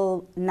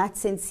oil,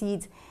 nuts and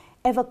seeds,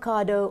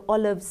 avocado,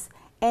 olives,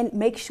 and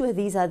make sure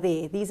these are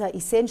there. These are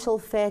essential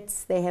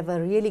fats. They have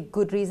a really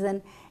good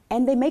reason,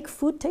 and they make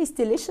food taste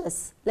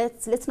delicious.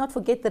 Let's not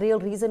forget the real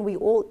reason we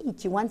all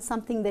eat. You want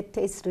something that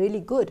tastes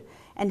really good,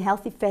 and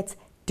healthy fats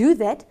do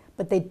that,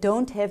 but they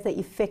don't have the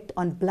effect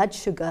on blood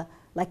sugar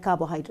like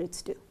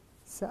carbohydrates do.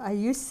 So are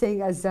you saying,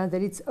 Azza,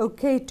 that it's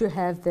okay to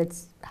have that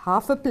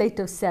half a plate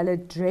of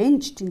salad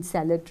drenched in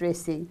salad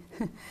dressing?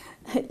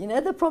 You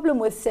know, the problem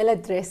with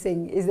salad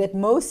dressing is that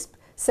most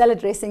salad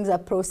dressings are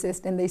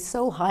processed and they're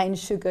so high in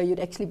sugar, you'd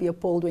actually be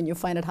appalled when you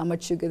find out how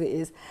much sugar there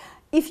is.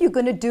 If you're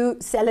going to do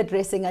salad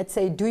dressing, I'd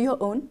say do your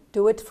own,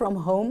 do it from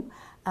home,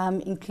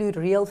 include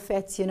real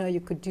fats. You know,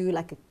 you could do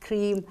like a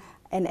cream,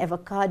 an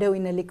avocado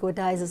in a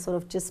liquidizer, sort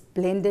of just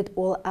blend it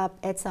all up,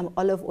 add some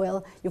olive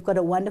oil. You've got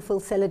a wonderful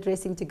salad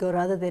dressing to go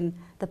rather than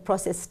the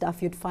processed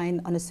stuff you'd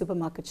find on a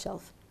supermarket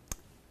shelf.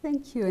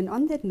 Thank you. And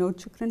on that note,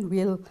 Shukran,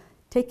 we'll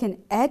take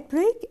an ad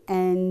break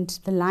and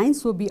the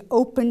lines will be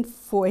open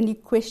for any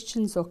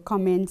questions or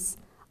comments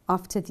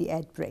after the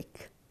ad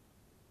break.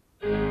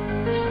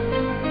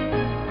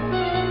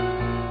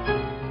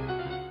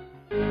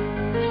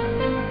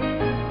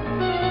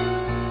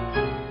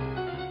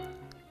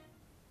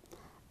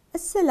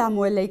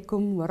 Assalamu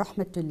alaikum wa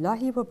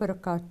rahmatullahi wa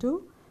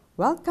barakatuh.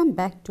 Welcome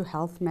back to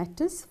Health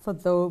Matters. For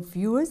those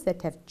viewers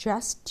that have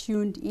just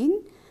tuned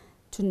in,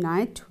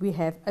 tonight we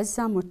have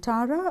Azza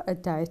Mutara, a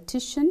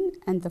dietitian,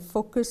 and the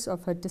focus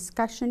of her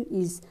discussion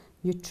is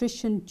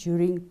nutrition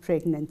during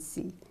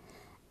pregnancy.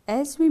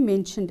 As we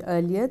mentioned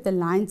earlier, the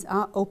lines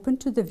are open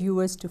to the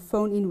viewers to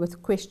phone in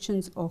with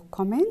questions or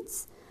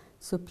comments.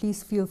 So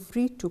please feel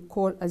free to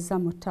call Azza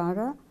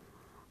Mutara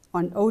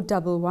on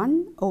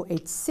 011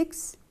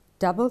 086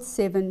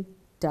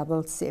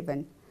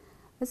 7777.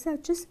 So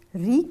just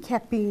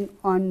recapping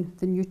on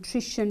the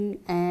nutrition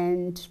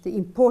and the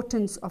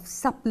importance of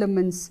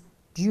supplements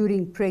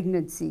during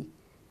pregnancy.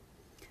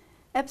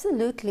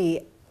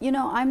 Absolutely. You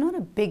know, I'm not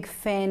a big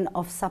fan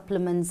of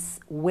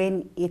supplements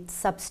when it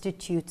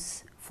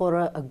substitutes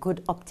for a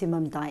good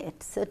optimum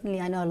diet.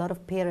 Certainly, I know a lot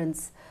of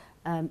parents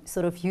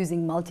sort of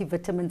using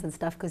multivitamins and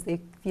stuff because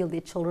they feel their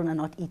children are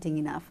not eating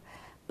enough.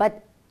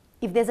 But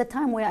if there's a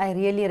time where I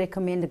really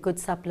recommend a good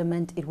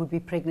supplement, it would be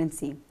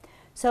pregnancy.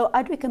 So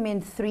I'd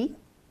recommend three.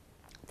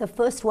 The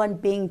first one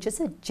being just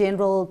a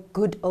general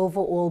good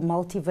overall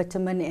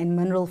multivitamin and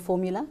mineral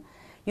formula.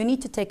 You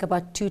need to take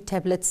about 2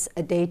 tablets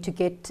a day to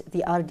get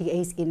the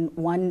RDAs in.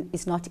 1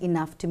 is not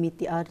enough to meet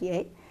the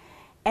RDA.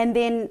 And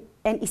then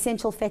an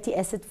essential fatty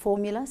acid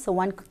formula, so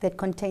one that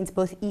contains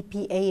both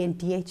EPA and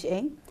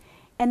DHA.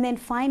 And then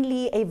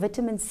finally a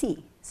vitamin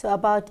C. So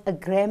about 1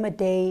 gram a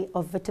day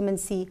of vitamin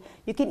C.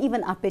 You can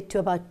even up it to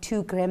about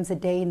 2 grams a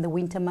day in the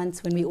winter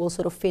months when we're all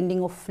sort of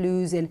fending off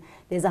flus and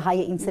there's a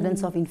higher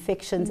incidence of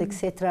infections,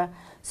 etc.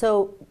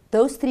 So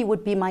those 3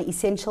 would be my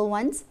essential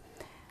ones.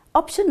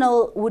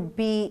 Optional would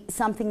be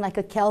something like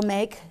a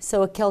CalMag,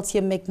 so a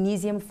calcium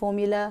magnesium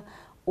formula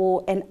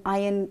or an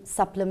iron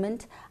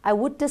supplement. I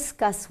would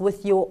discuss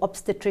with your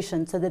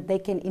obstetrician so that they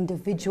can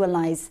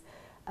individualize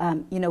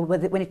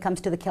when it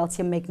comes to the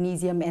calcium,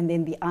 magnesium, and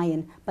then the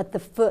iron. But the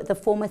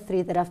former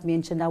 3 that I've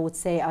mentioned, I would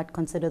say I'd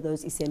consider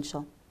those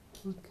essential.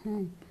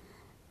 Okay.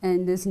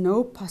 And there's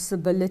no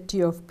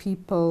possibility of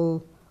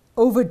people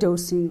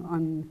overdosing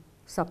on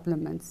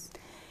supplements?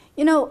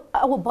 You know,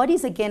 our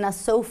bodies, again, are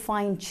so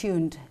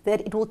fine-tuned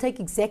that it will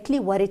take exactly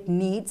what it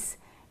needs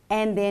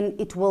and then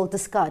it will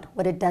discard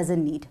what it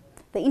doesn't need.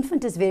 The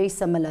infant is very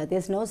similar.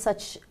 There's no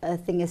such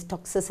thing as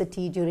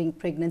toxicity during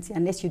pregnancy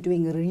unless you're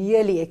doing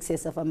really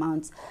excessive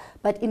amounts.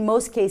 But in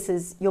most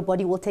cases, your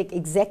body will take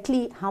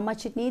exactly how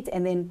much it needs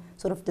and then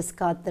sort of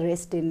discard the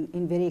rest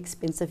in very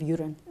expensive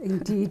urine.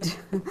 Indeed.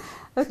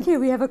 Okay,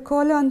 we have a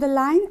caller on the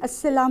line.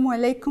 Assalamu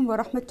alaikum wa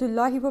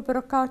rahmatullahi wa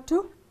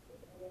barakatuh.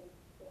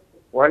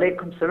 Wa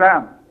alaikum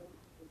salam.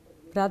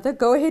 Brother,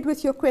 go ahead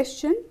with your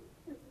question.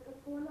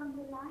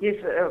 Yes,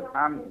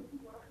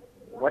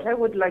 what I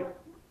would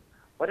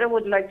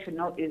like to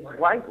know is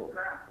why.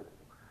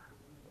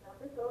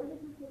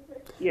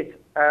 Yes,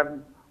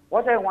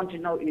 what I want to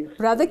know is.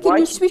 Brother, can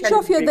you switch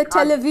off the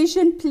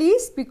television,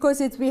 please,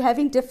 because we're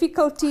having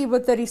difficulty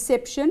with the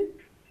reception.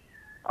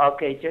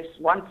 Okay,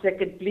 just 1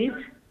 second, please.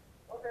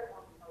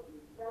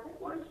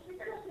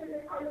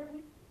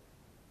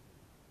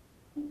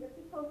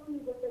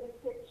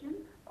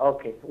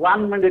 Okay,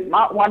 1 minute,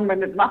 ma. 1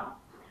 minute, ma.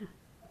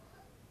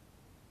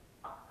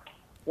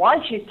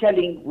 Why she's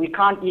telling we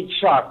can't eat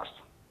sharks?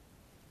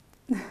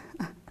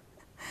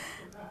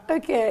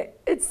 Okay,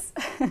 it's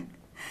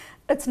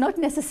not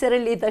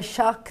necessarily the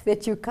shark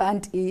that you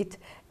can't eat.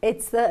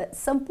 It's the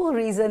simple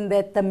reason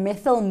that the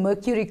methyl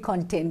mercury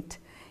content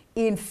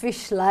in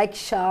fish like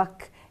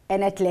shark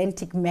and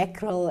Atlantic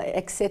mackerel,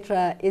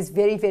 etc., is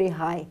very, very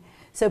high.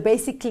 So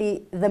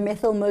basically, the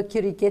methyl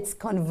mercury gets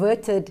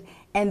converted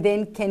and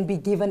then can be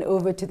given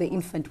over to the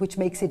infant, which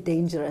makes it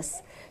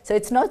dangerous. So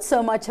it's not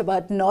so much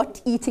about not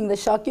eating the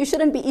shark. You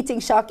shouldn't be eating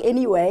shark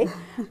anyway.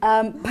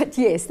 But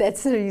yes,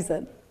 that's the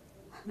reason.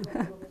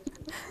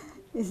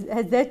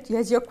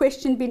 Has your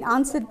question been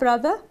answered,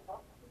 brother?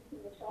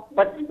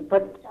 But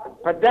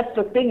that's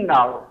the thing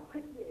now.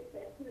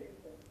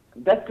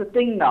 That's the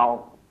thing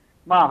now.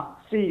 Ma,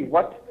 see,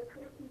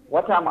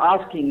 what I'm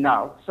asking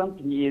now,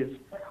 something is,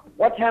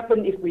 what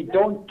happens if we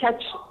don't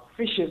catch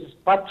fishes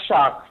but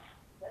sharks?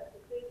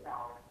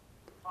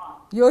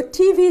 Your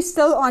TV is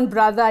still on,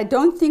 brother. I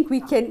don't think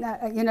we can,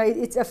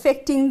 it's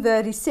affecting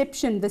the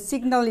reception. The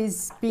signal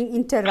is being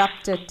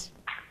interrupted.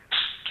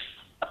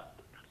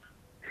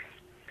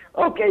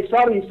 Okay,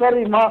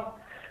 sorry, ma.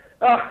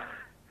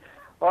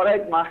 All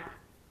right, ma.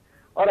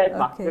 All right,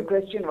 ma. Okay. The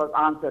question was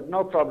answered.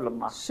 No problem,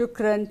 ma.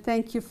 Shukran.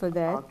 Thank you for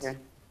that. Okay.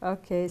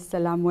 Okay,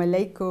 assalamu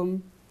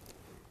alaikum.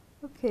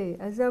 Okay,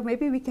 Azza,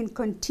 maybe we can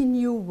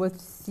continue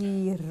with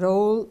the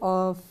role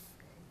of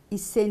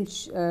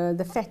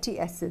the fatty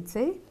acids,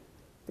 eh?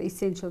 The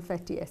essential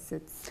fatty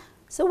acids.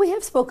 So we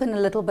have spoken a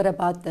little bit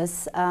about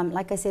this.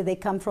 Like I said, they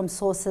come from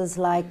sources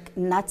like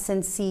nuts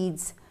and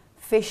seeds,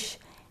 fish,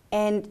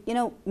 and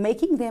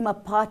making them a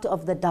part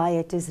of the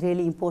diet is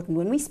really important.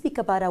 When we speak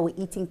about our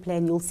eating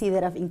plan, you'll see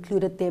that I've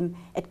included them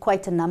at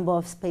quite a number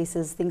of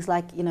spaces. Things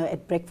like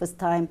at breakfast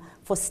time,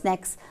 for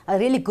snacks. A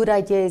really good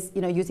idea is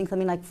using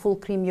something like full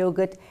cream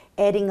yogurt,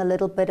 adding a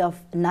little bit of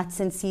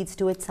nuts and seeds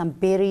to it, some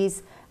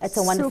berries. It's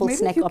a wonderful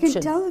snack option. So maybe you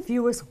can tell the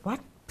viewers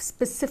what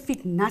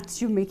specific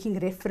nuts you're making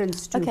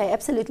reference to. Okay,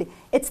 absolutely.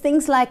 It's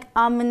things like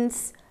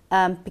almonds,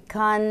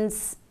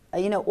 pecans,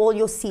 all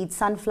your seeds,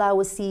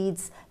 sunflower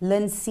seeds,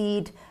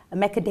 linseed,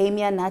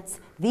 macadamia nuts.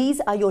 These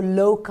are your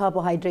low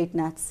carbohydrate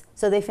nuts.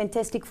 So they're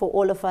fantastic for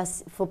all of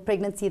us. For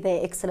pregnancy,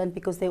 they're excellent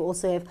because they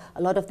also have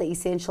a lot of the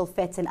essential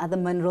fats and other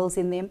minerals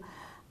in them.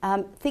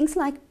 Things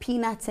like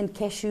peanuts and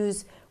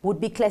cashews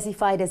would be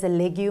classified as a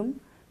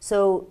legume.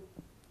 So,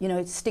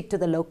 stick to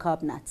the low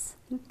carb nuts.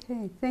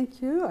 Okay,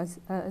 thank you.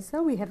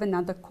 So we have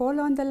another call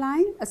on the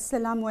line.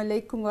 Assalamu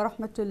alaikum wa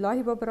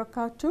rahmatullahi wa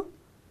barakatuh.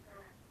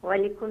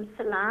 Walaikum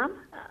salam.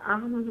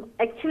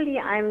 Actually,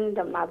 I'm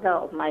the mother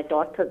of my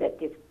daughter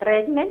that is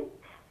pregnant,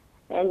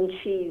 and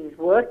she's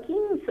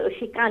working, so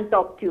she can't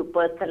talk to you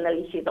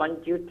personally. She's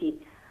on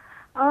duty.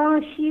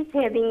 She's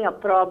having a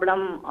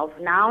problem of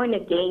now and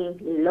again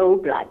low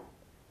blood,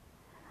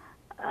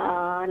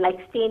 like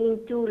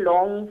standing too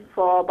long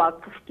for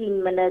about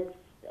 15 minutes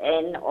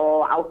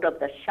or out of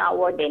the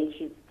shower. Then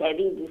she's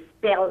having these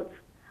spells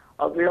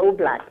of low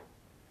blood.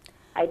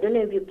 I don't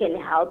know if you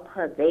can help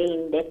her there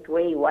in that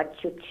way. What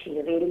should she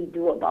really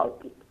do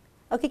about it?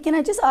 Okay, can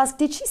I just ask,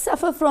 did she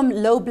suffer from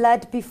low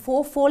blood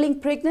before falling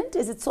pregnant?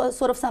 Is it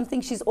sort of something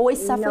she's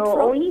always suffered from?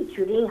 No, only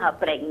during her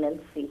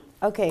pregnancy.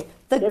 Okay.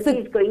 This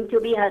is going to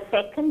be her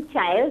second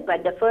child,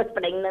 but the first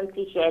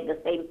pregnancy she had the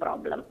same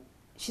problem.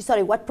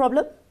 Sorry, what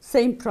problem?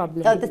 Same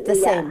problem. Oh, the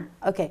Yeah. same.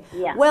 Okay.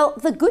 Yeah. Well,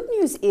 the good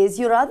news is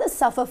you rather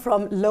suffer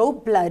from low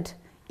blood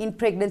in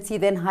pregnancy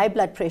than high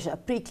blood pressure,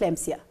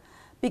 preeclampsia,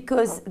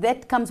 because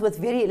that comes with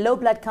low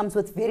blood comes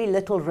with very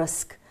little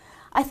risk.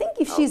 I think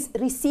if she's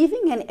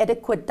receiving an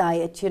adequate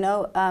diet, you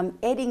know,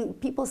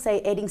 people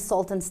say adding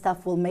salt and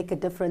stuff will make a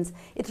difference.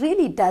 It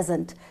really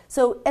doesn't.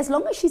 So as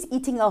long as she's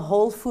eating a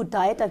whole food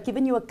diet, I've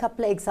given you a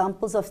couple of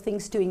examples of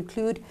things to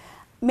include.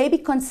 Maybe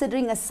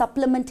considering a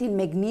supplement in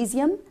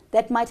magnesium,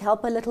 that might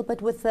help a little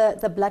bit with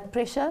the blood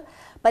pressure.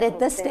 But at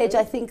this stage,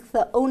 I think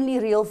the only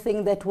real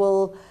thing that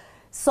will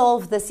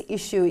solve this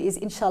issue is,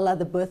 inshallah,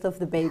 the birth of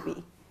the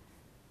baby.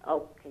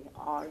 Okay,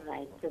 all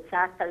right.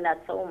 Jazakallah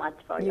so much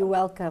for You're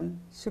welcome.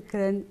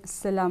 Shukran.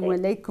 Assalamu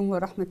alaikum wa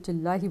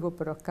rahmatullahi wa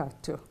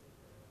barakatuh.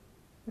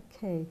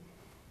 Okay.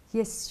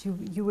 Yes,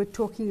 you were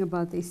talking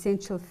about the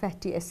essential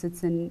fatty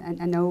acids, and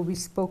I know we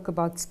spoke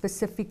about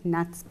specific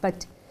nuts,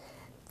 but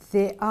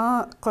there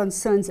are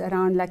concerns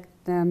around like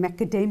the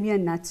macadamia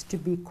nuts to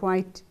be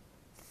quite,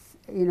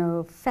 you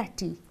know,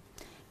 fatty.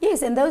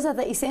 Yes, and those are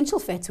the essential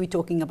fats we're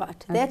talking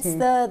about. Okay. That's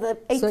the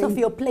eighth of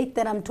your plate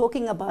that I'm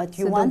talking about.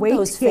 You so want the weight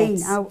those gain,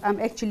 fats.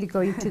 I'm actually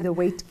going to the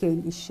weight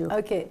gain issue.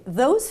 Okay,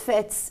 those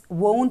fats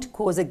won't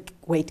cause a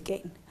weight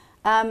gain.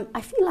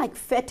 I feel like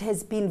fat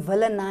has been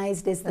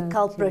villainized as the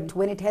culprit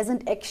when it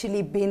hasn't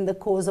actually been the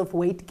cause of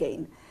weight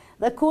gain.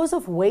 The cause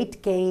of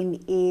weight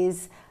gain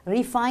is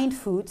refined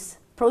foods,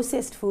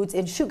 processed foods,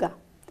 and sugar.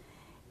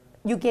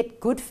 You get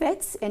good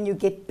fats and you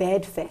get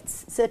bad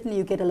fats. Certainly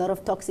you get a lot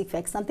of toxic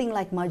fats. Something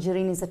like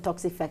margarine is a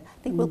toxic fat.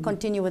 I think we'll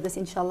continue with this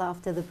inshallah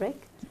after the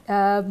break.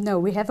 No,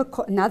 we have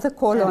another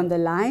caller on the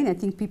line. I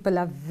think people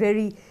are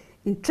very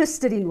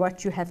interested in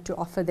what you have to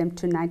offer them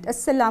tonight.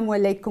 Assalamu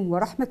alaikum wa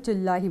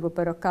rahmatullahi wa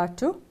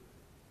barakatuh.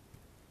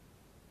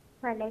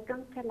 Wa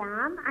alaikum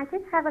salam. I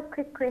just have a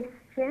quick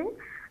question.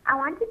 I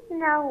wanted to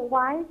know,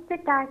 why is the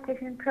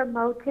dietitian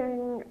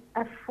promoting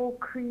full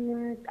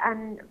creams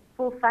and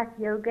full fat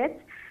yogurt?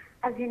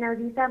 As you know,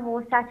 these are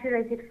more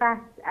saturated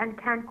fats and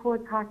can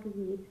cause heart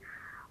disease.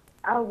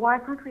 Why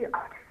can't we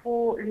opt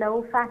for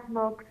low fat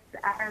milks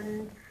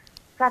and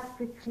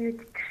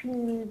substitute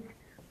creams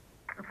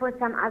for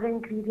some other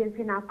ingredients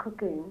in our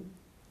cooking?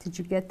 Did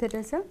you get that,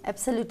 Reza?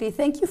 Absolutely.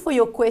 Thank you for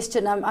your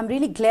question. I'm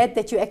really glad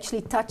that you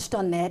actually touched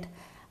on that.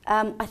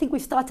 I think we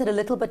started a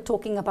little bit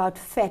talking about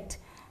fat.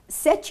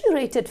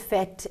 Saturated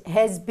fat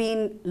has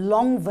been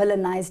long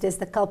villainized as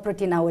the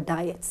culprit in our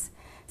diets.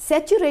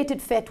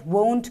 Saturated fat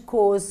won't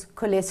cause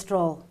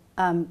cholesterol,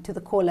 to the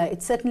caller.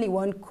 It certainly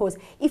won't cause,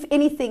 if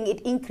anything,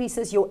 it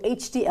increases your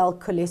HDL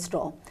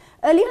cholesterol.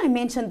 Earlier I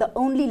mentioned the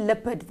only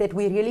lipid that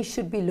we really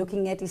should be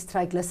looking at is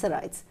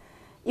triglycerides.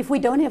 If we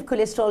don't have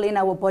cholesterol in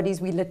our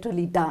bodies, we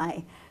literally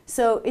die.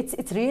 So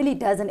it really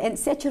doesn't, and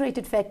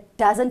saturated fat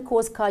doesn't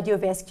cause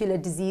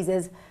cardiovascular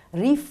diseases.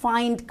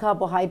 Refined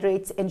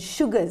carbohydrates and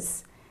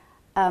sugars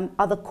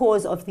are the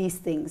cause of these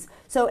things.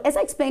 So as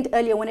I explained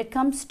earlier, when it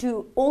comes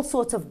to all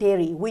sorts of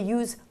dairy, we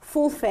use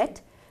full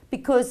fat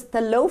because the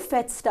low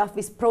fat stuff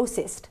is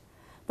processed.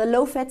 The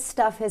low fat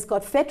stuff has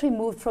got fat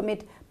removed from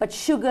it, but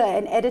sugar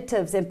and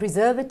additives and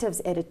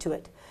preservatives added to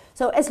it.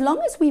 So as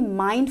long as we're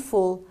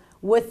mindful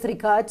with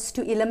regards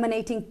to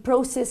eliminating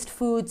processed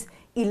foods,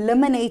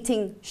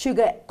 eliminating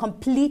sugar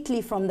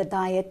completely from the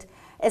diet,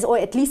 or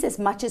at least as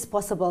much as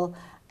possible,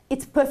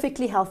 it's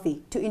perfectly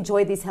healthy to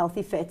enjoy these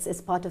healthy fats as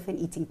part of an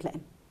eating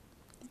plan.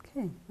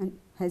 Okay. And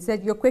has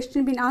that your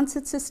question been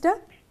answered, sister?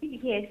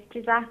 Yes,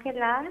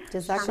 Jazakallah.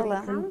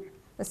 Jazakallah.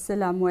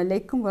 Assalamu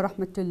alaikum wa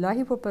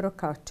rahmatullahi wa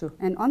barakatuh.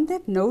 And on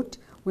that note,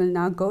 we'll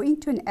now go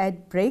into an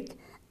ad break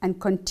and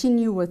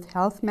continue with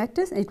health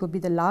matters. And it will be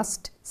the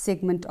last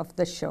segment of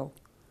the show.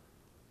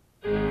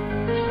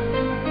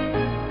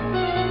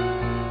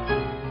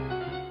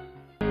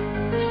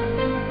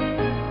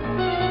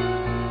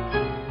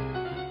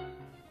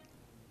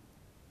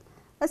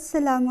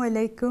 Assalamu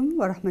alaikum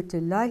wa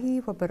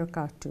rahmatullahi wa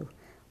barakatuh.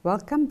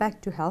 Welcome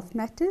back to Health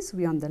Matters.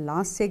 We're on the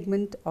last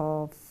segment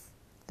of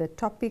the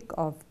topic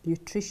of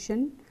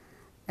nutrition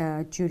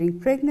during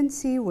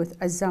pregnancy with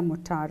Azza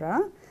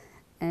Mutara.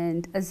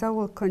 And Azza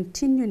will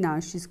continue now.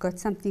 She's got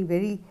something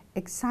very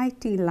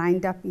exciting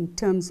lined up in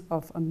terms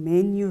of a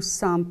menu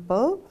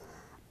sample.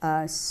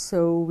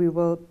 So we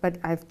will, but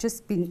I've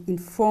just been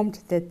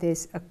informed that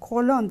there's a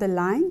caller on the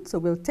line. So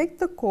we'll take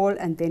the call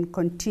and then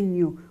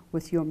continue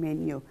with your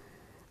menu.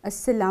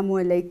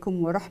 Assalamu alaikum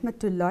wa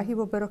rahmatullahi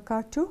wa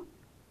barakatuh.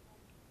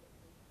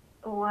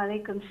 Wa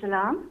alaikum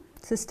salam.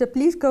 Sister,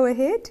 please go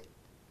ahead.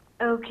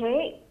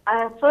 Okay.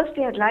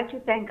 Firstly, I'd like to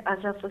thank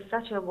Azza for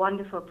such a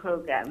wonderful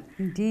program.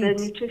 Indeed.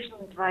 The nutrition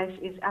advice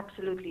is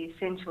absolutely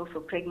essential for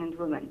pregnant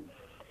women.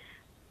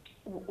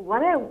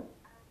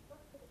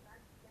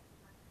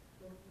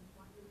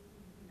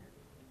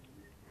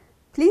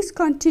 Please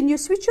continue.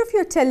 Switch off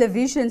your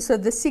television so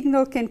the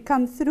signal can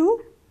come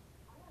through.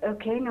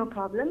 Okay, no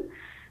problem.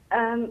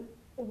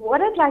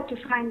 What I'd like to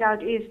find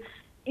out is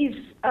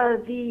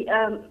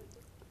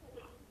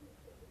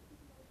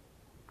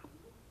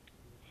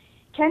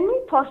can we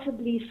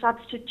possibly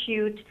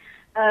substitute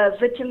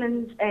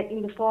vitamins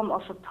in the form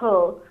of a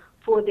pearl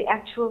for the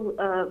actual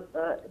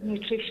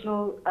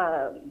nutritional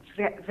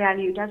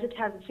value? Does it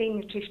have the same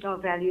nutritional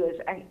value as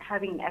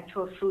having an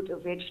actual fruit or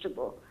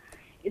vegetable?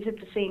 Is it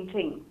the same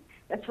thing?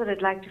 That's what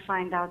I'd like to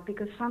find out,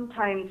 because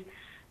sometimes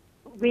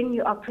when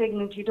you are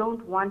pregnant, you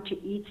don't want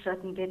to eat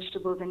certain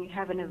vegetables and you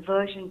have an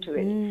aversion to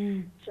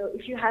it. So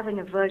if you have an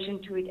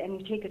aversion to it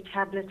and you take a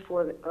tablet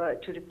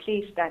to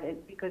replace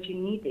that, because you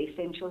need the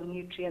essential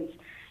nutrients,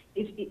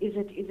 is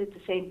it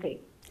the same thing?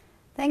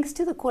 Thanks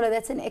to the caller.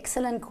 That's an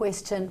excellent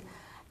question.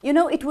 You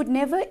know, it would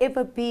never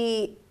ever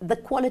be, the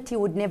quality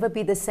would never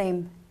be the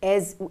same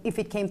as if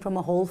it came from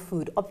a whole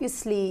food.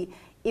 Obviously,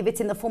 if it's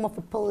in the form of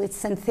a pill, it's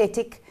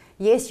synthetic.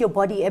 Yes, your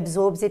body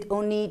absorbs it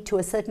only to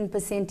a certain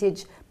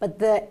percentage, but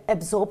the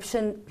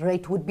absorption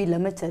rate would be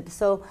limited.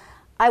 So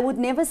I would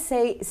never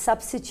say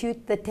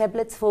substitute the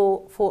tablets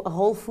for a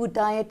whole food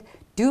diet.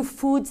 Do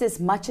foods as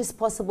much as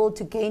possible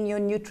to gain your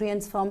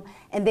nutrients from,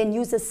 and then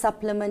use a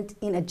supplement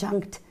in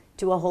adjunct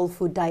to a whole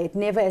food diet,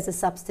 never as a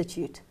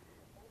substitute.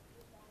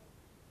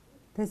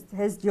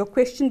 Has your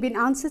question been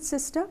answered,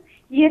 sister?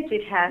 Yes,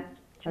 it has.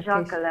 Okay.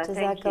 Jazakallah.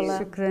 Thank you.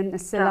 Shukran.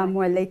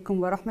 Assalamu alaikum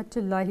wa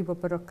rahmatullahi wa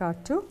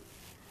barakatuh.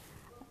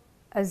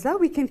 Azza,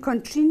 we can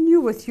continue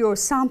with your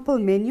sample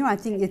menu. I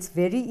think it's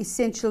very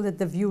essential that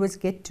the viewers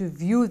get to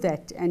view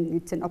that, and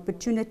it's an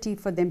opportunity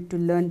for them to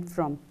learn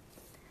from.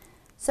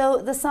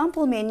 So the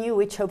sample menu,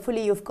 which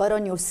hopefully you've got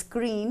on your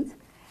screen,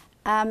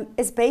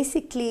 is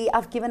basically,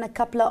 I've given a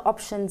couple of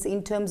options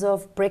in terms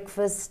of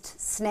breakfast,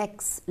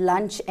 snacks,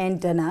 lunch and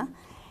dinner.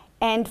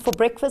 And for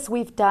breakfast,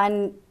 we've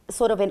done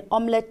sort of an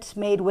omelette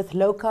made with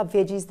low-carb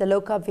veggies, the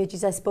low-carb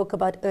veggies I spoke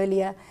about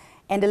earlier,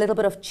 and a little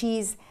bit of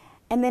cheese.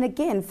 And then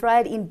again,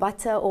 fried in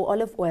butter or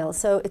olive oil.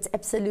 So it's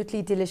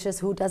absolutely delicious.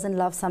 Who doesn't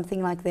love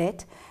something like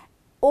that?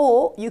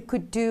 Or you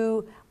could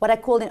do what I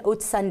call an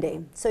oat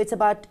sundae. So it's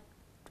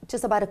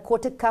just about a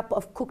quarter cup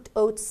of cooked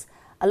oats,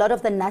 a lot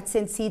of the nuts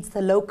and seeds,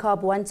 the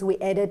low-carb ones we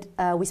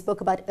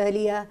spoke about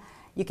earlier.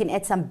 You can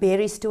add some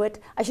berries to it.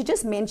 I should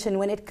just mention,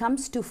 when it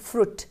comes to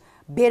fruit,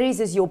 berries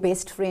is your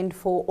best friend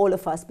for all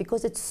of us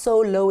because it's so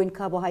low in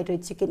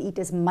carbohydrates. You can eat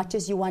as much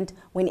as you want,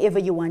 whenever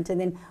you want.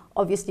 And then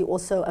obviously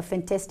also a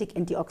fantastic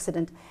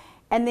antioxidant.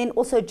 And then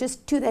also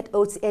just to that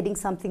oats, adding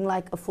something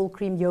like a full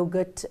cream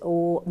yogurt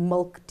or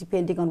milk,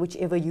 depending on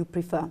whichever you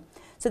prefer.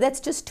 So that's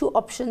just two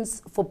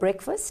options for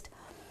breakfast.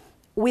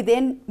 We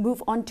then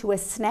move on to a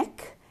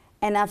snack.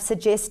 And I've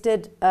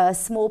suggested a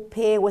small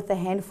pear with a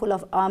handful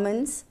of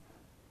almonds,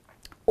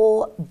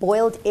 or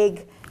boiled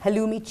egg,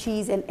 halloumi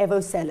cheese, and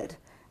evo salad.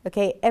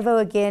 Okay,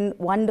 evo again,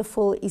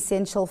 wonderful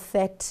essential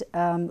fat,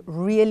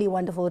 really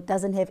wonderful. It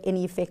doesn't have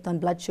any effect on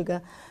blood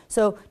sugar.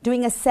 So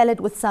doing a salad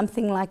with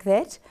something like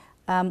that,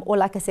 or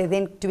like I say,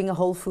 then doing a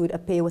whole food, a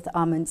pear with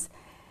almonds.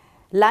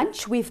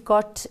 Lunch, we've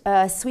got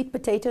sweet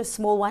potato,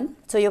 small one.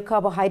 So your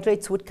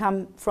carbohydrates would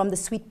come from the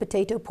sweet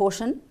potato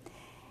portion.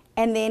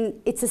 And then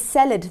it's a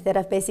salad that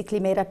I've basically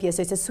made up here.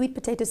 So it's a sweet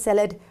potato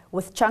salad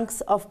with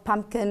chunks of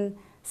pumpkin,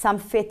 some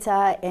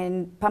feta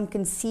and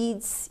pumpkin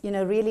seeds, you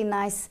know, really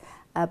nice.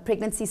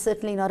 Pregnancy is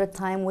certainly not a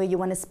time where you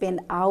want to spend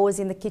hours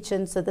in the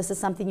kitchen. So this is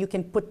something you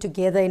can put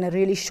together in a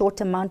really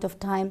short amount of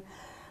time.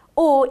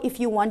 Or if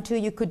you want to,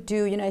 you could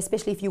do, you know,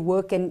 especially if you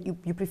work and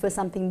you prefer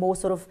something more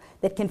sort of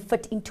that can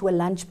fit into a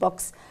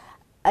lunchbox,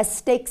 a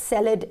steak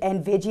salad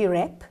and veggie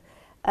wrap.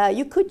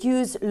 You could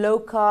use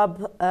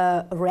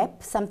low-carb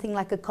wrap, something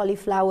like a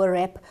cauliflower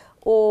wrap,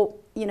 or,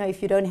 you know,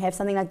 if you don't have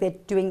something like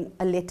that, doing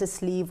a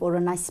lettuce leaf or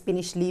a nice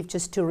spinach leaf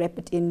just to wrap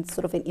it in,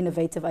 sort of an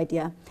innovative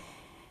idea.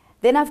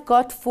 Then I've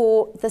got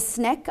for the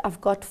snack,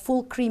 I've got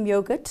full cream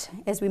yogurt.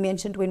 As we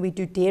mentioned, when we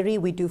do dairy,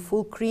 we do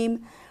full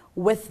cream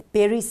with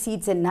berry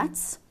seeds and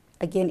nuts.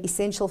 Again,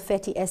 essential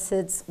fatty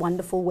acids,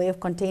 wonderful way of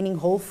containing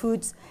whole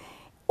foods.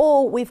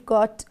 Or we've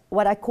got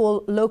what I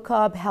call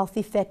low-carb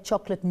healthy fat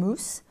chocolate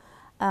mousse.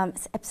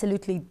 It's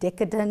absolutely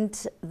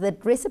decadent. The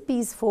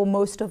recipes for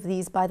most of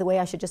these, by the way,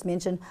 I should just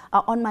mention,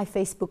 are on my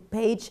Facebook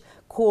page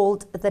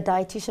called The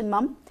Dietitian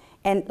Mum.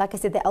 And like I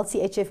said, the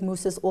LCHF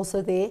mousse is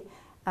also there.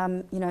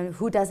 You know,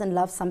 who doesn't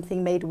love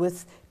something made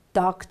with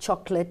dark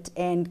chocolate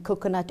and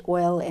coconut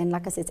oil? And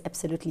like I said, it's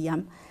absolutely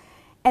yum.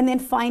 And then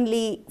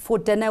finally, for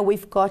dinner,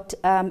 we've got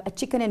a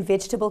chicken and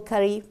vegetable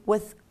curry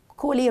with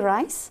cauli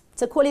rice.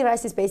 So cauli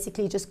rice is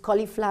basically just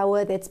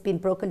cauliflower that's been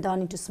broken down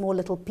into small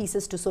little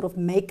pieces to sort of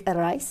make a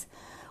rice.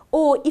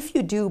 Or if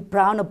you do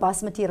brown or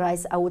basmati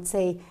rice, I would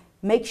say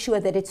make sure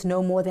that it's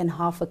no more than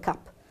half a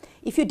cup.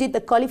 If you did the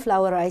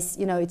cauliflower rice,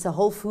 you know, it's a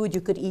whole food. You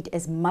could eat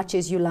as much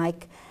as you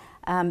like.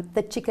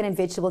 The chicken and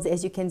vegetables,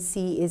 as you can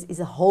see, is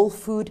a whole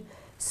food.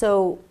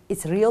 So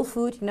it's real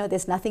food. You know,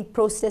 there's nothing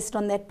processed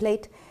on that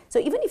plate. So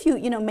even if you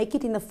make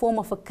it in the form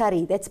of a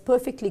curry, that's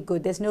perfectly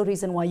good. There's no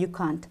reason why you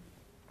can't.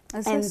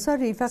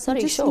 Sorry, if I can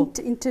just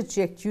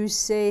interject. You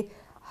say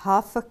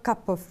half a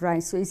cup of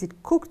rice. So is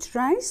it cooked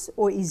rice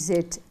or is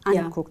it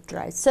uncooked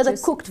rice? So the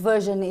cooked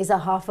version is a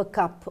half a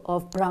cup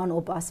of brown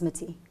or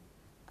basmati.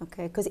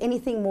 Okay, because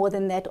anything more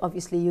than that,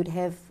 obviously, you'd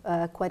have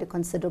quite a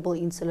considerable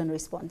insulin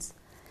response.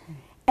 Okay.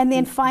 And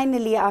then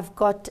finally, I've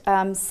got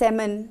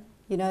salmon,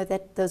 you know,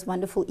 those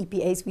wonderful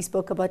EPAs we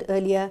spoke about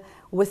earlier,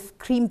 with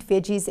creamed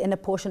veggies and a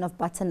portion of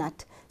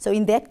butternut. So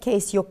in that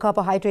case, your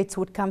carbohydrates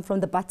would come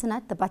from the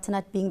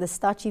butternut being the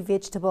starchy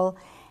vegetable,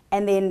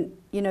 and then,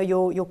 you know,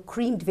 your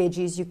creamed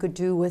veggies you could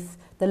do with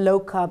the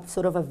low carb,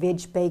 sort of a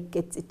veg bake.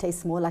 It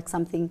tastes more like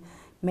something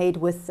made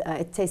with,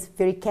 it tastes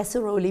very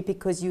casserole-y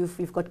because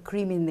you've got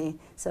cream in there.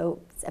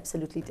 So it's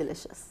absolutely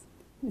delicious.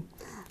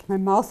 My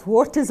mouth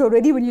waters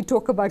already when you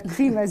talk about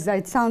cream, as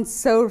it sounds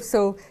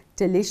so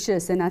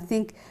delicious. And I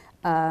think,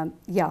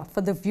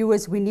 for the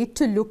viewers, we need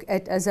to look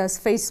at Azza's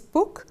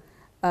Facebook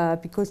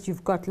because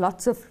you've got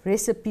lots of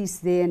recipes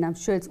there, and I'm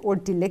sure it's all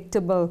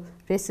delectable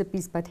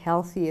recipes, but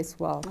healthy as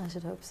well. I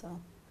should hope so.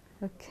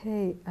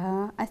 Okay,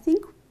 I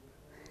think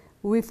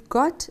we've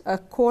got a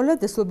caller.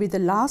 This will be the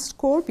last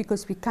call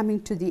because we're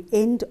coming to the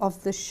end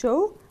of the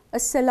show.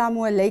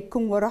 Assalamu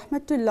alaikum wa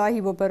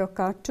rahmatullahi wa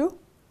barakatuh.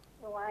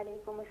 Wa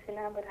alaikum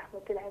assalam wa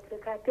rahmatullahi wa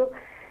barakatuh.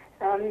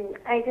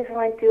 I just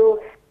want to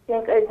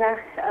thank Azza.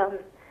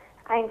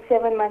 I'm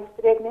 7 months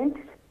pregnant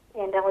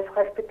and I was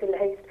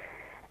hospitalized.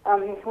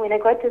 When I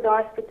got to the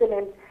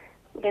hospital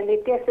and they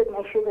tested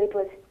my sugar, it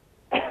was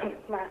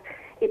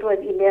it was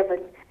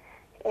 11.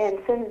 And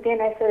since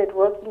then I started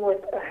working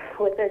with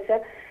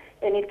Azza,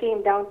 and it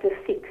came down to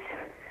 6.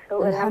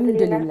 So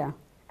Alhamdulillah,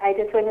 I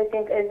just want to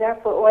thank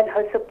Azza for all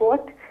her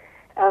support.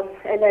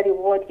 Allah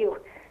reward you.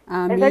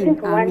 Ameen, and that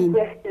is one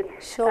question.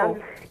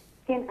 Sure.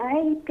 Can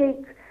I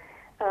take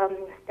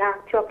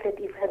dark chocolate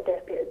if I'm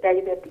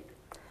diabetic?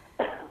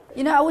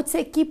 You know, I would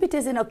say keep it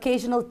as an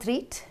occasional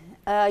treat.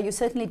 You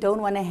certainly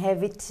don't want to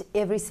have it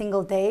every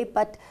single day,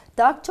 but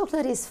dark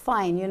chocolate is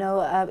fine. You know,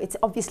 it's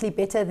obviously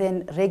better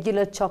than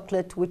regular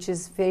chocolate, which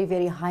is very,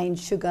 very high in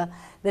sugar.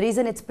 The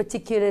reason it's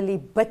particularly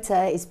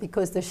bitter is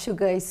because the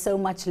sugar is so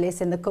much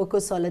less and the cocoa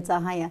solids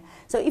are higher.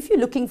 So if you're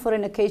looking for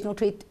an occasional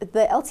treat,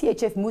 the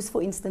LCHF mousse,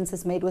 for instance,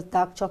 is made with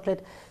dark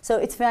chocolate. So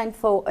it's fine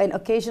for an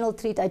occasional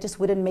treat. I just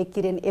wouldn't make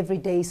it an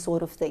everyday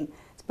sort of thing.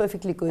 It's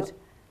perfectly good.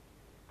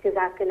 You're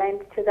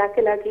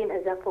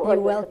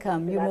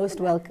welcome. You're most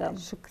welcome.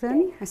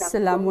 Shukran.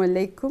 Assalamu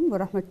alaikum wa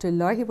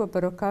rahmatullahi wa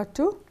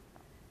barakatuh.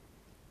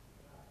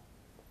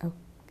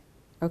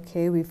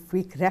 Okay, we're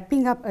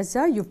wrapping up,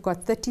 Azza. You've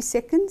got 30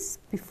 seconds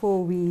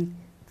before we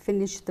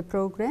finish the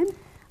program.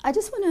 I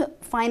just want to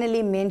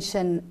finally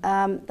mention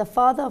the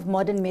father of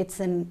modern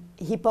medicine,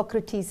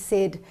 Hippocrates,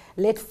 said,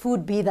 "Let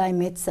food be thy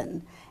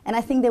medicine." And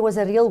I think there was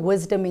a real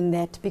wisdom in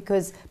that,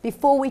 because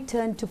before we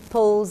turn to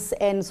pills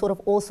and sort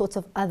of all sorts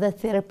of other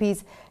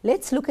therapies,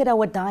 let's look at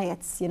our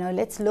diets. You know,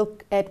 let's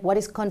look at what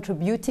is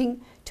contributing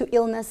to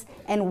illness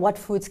and what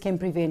foods can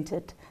prevent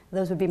it.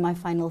 Those would be my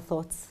final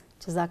thoughts.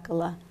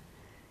 Jazakallah.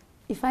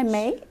 If I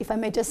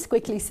may just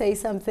quickly say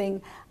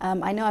something.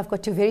 I know I've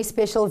got two very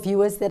special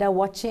viewers that are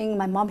watching.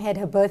 My mom had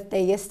her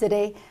birthday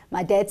yesterday.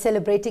 My dad's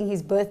celebrating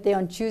his birthday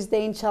on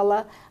Tuesday,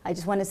 inshallah. I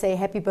just want to say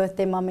happy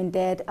birthday, Mom and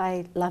Dad.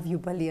 I love you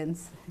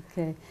billions.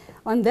 Okay.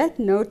 On that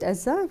note,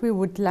 Azza, we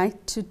would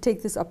like to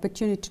take this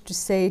opportunity to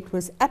say it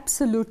was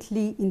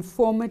absolutely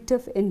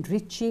informative,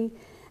 enriching,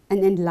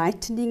 and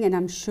enlightening. And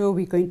I'm sure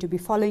we're going to be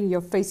following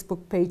your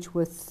Facebook page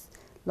with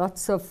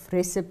lots of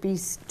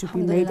recipes to be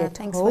made at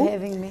Thanks home. for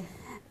having me.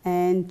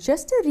 And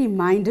just a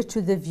reminder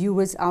to the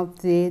viewers out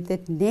there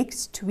that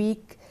next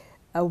week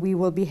we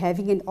will be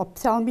having an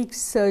ophthalmic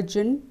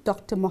surgeon,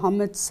 Dr.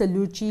 Mohammed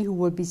Saluji, who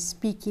will be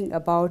speaking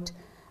about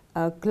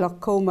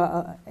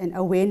glaucoma and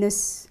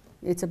awareness.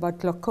 It's about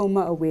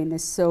glaucoma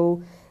awareness.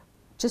 So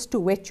just to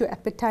whet your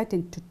appetite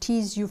and to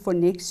tease you for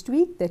next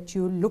week, that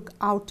you look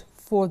out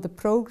for the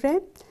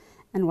program.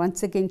 And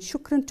once again,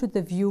 shukran to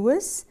the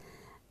viewers.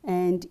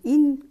 And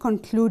in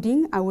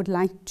concluding, I would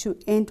like to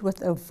end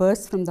with a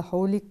verse from the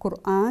Holy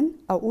Quran.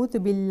 A'udhu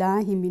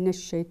billahi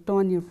minash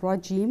shaitanir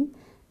rajim.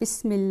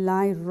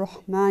 Bismillahir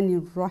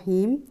rahmanir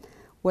rahim.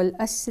 Wal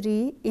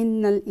asri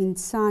innal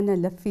insana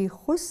lafi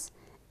khus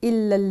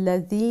illa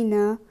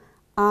alladhina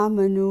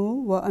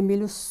amanu wa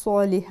amilus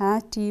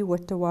salihati wa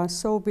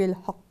tawasaw bil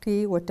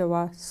haqqi wa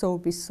tawasaw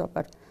bis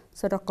sabr.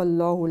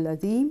 Sadaqallahu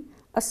al-azim.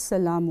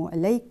 Assalamu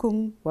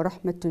alaikum wa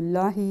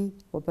rahmatullahi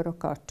wa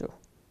barakatuh.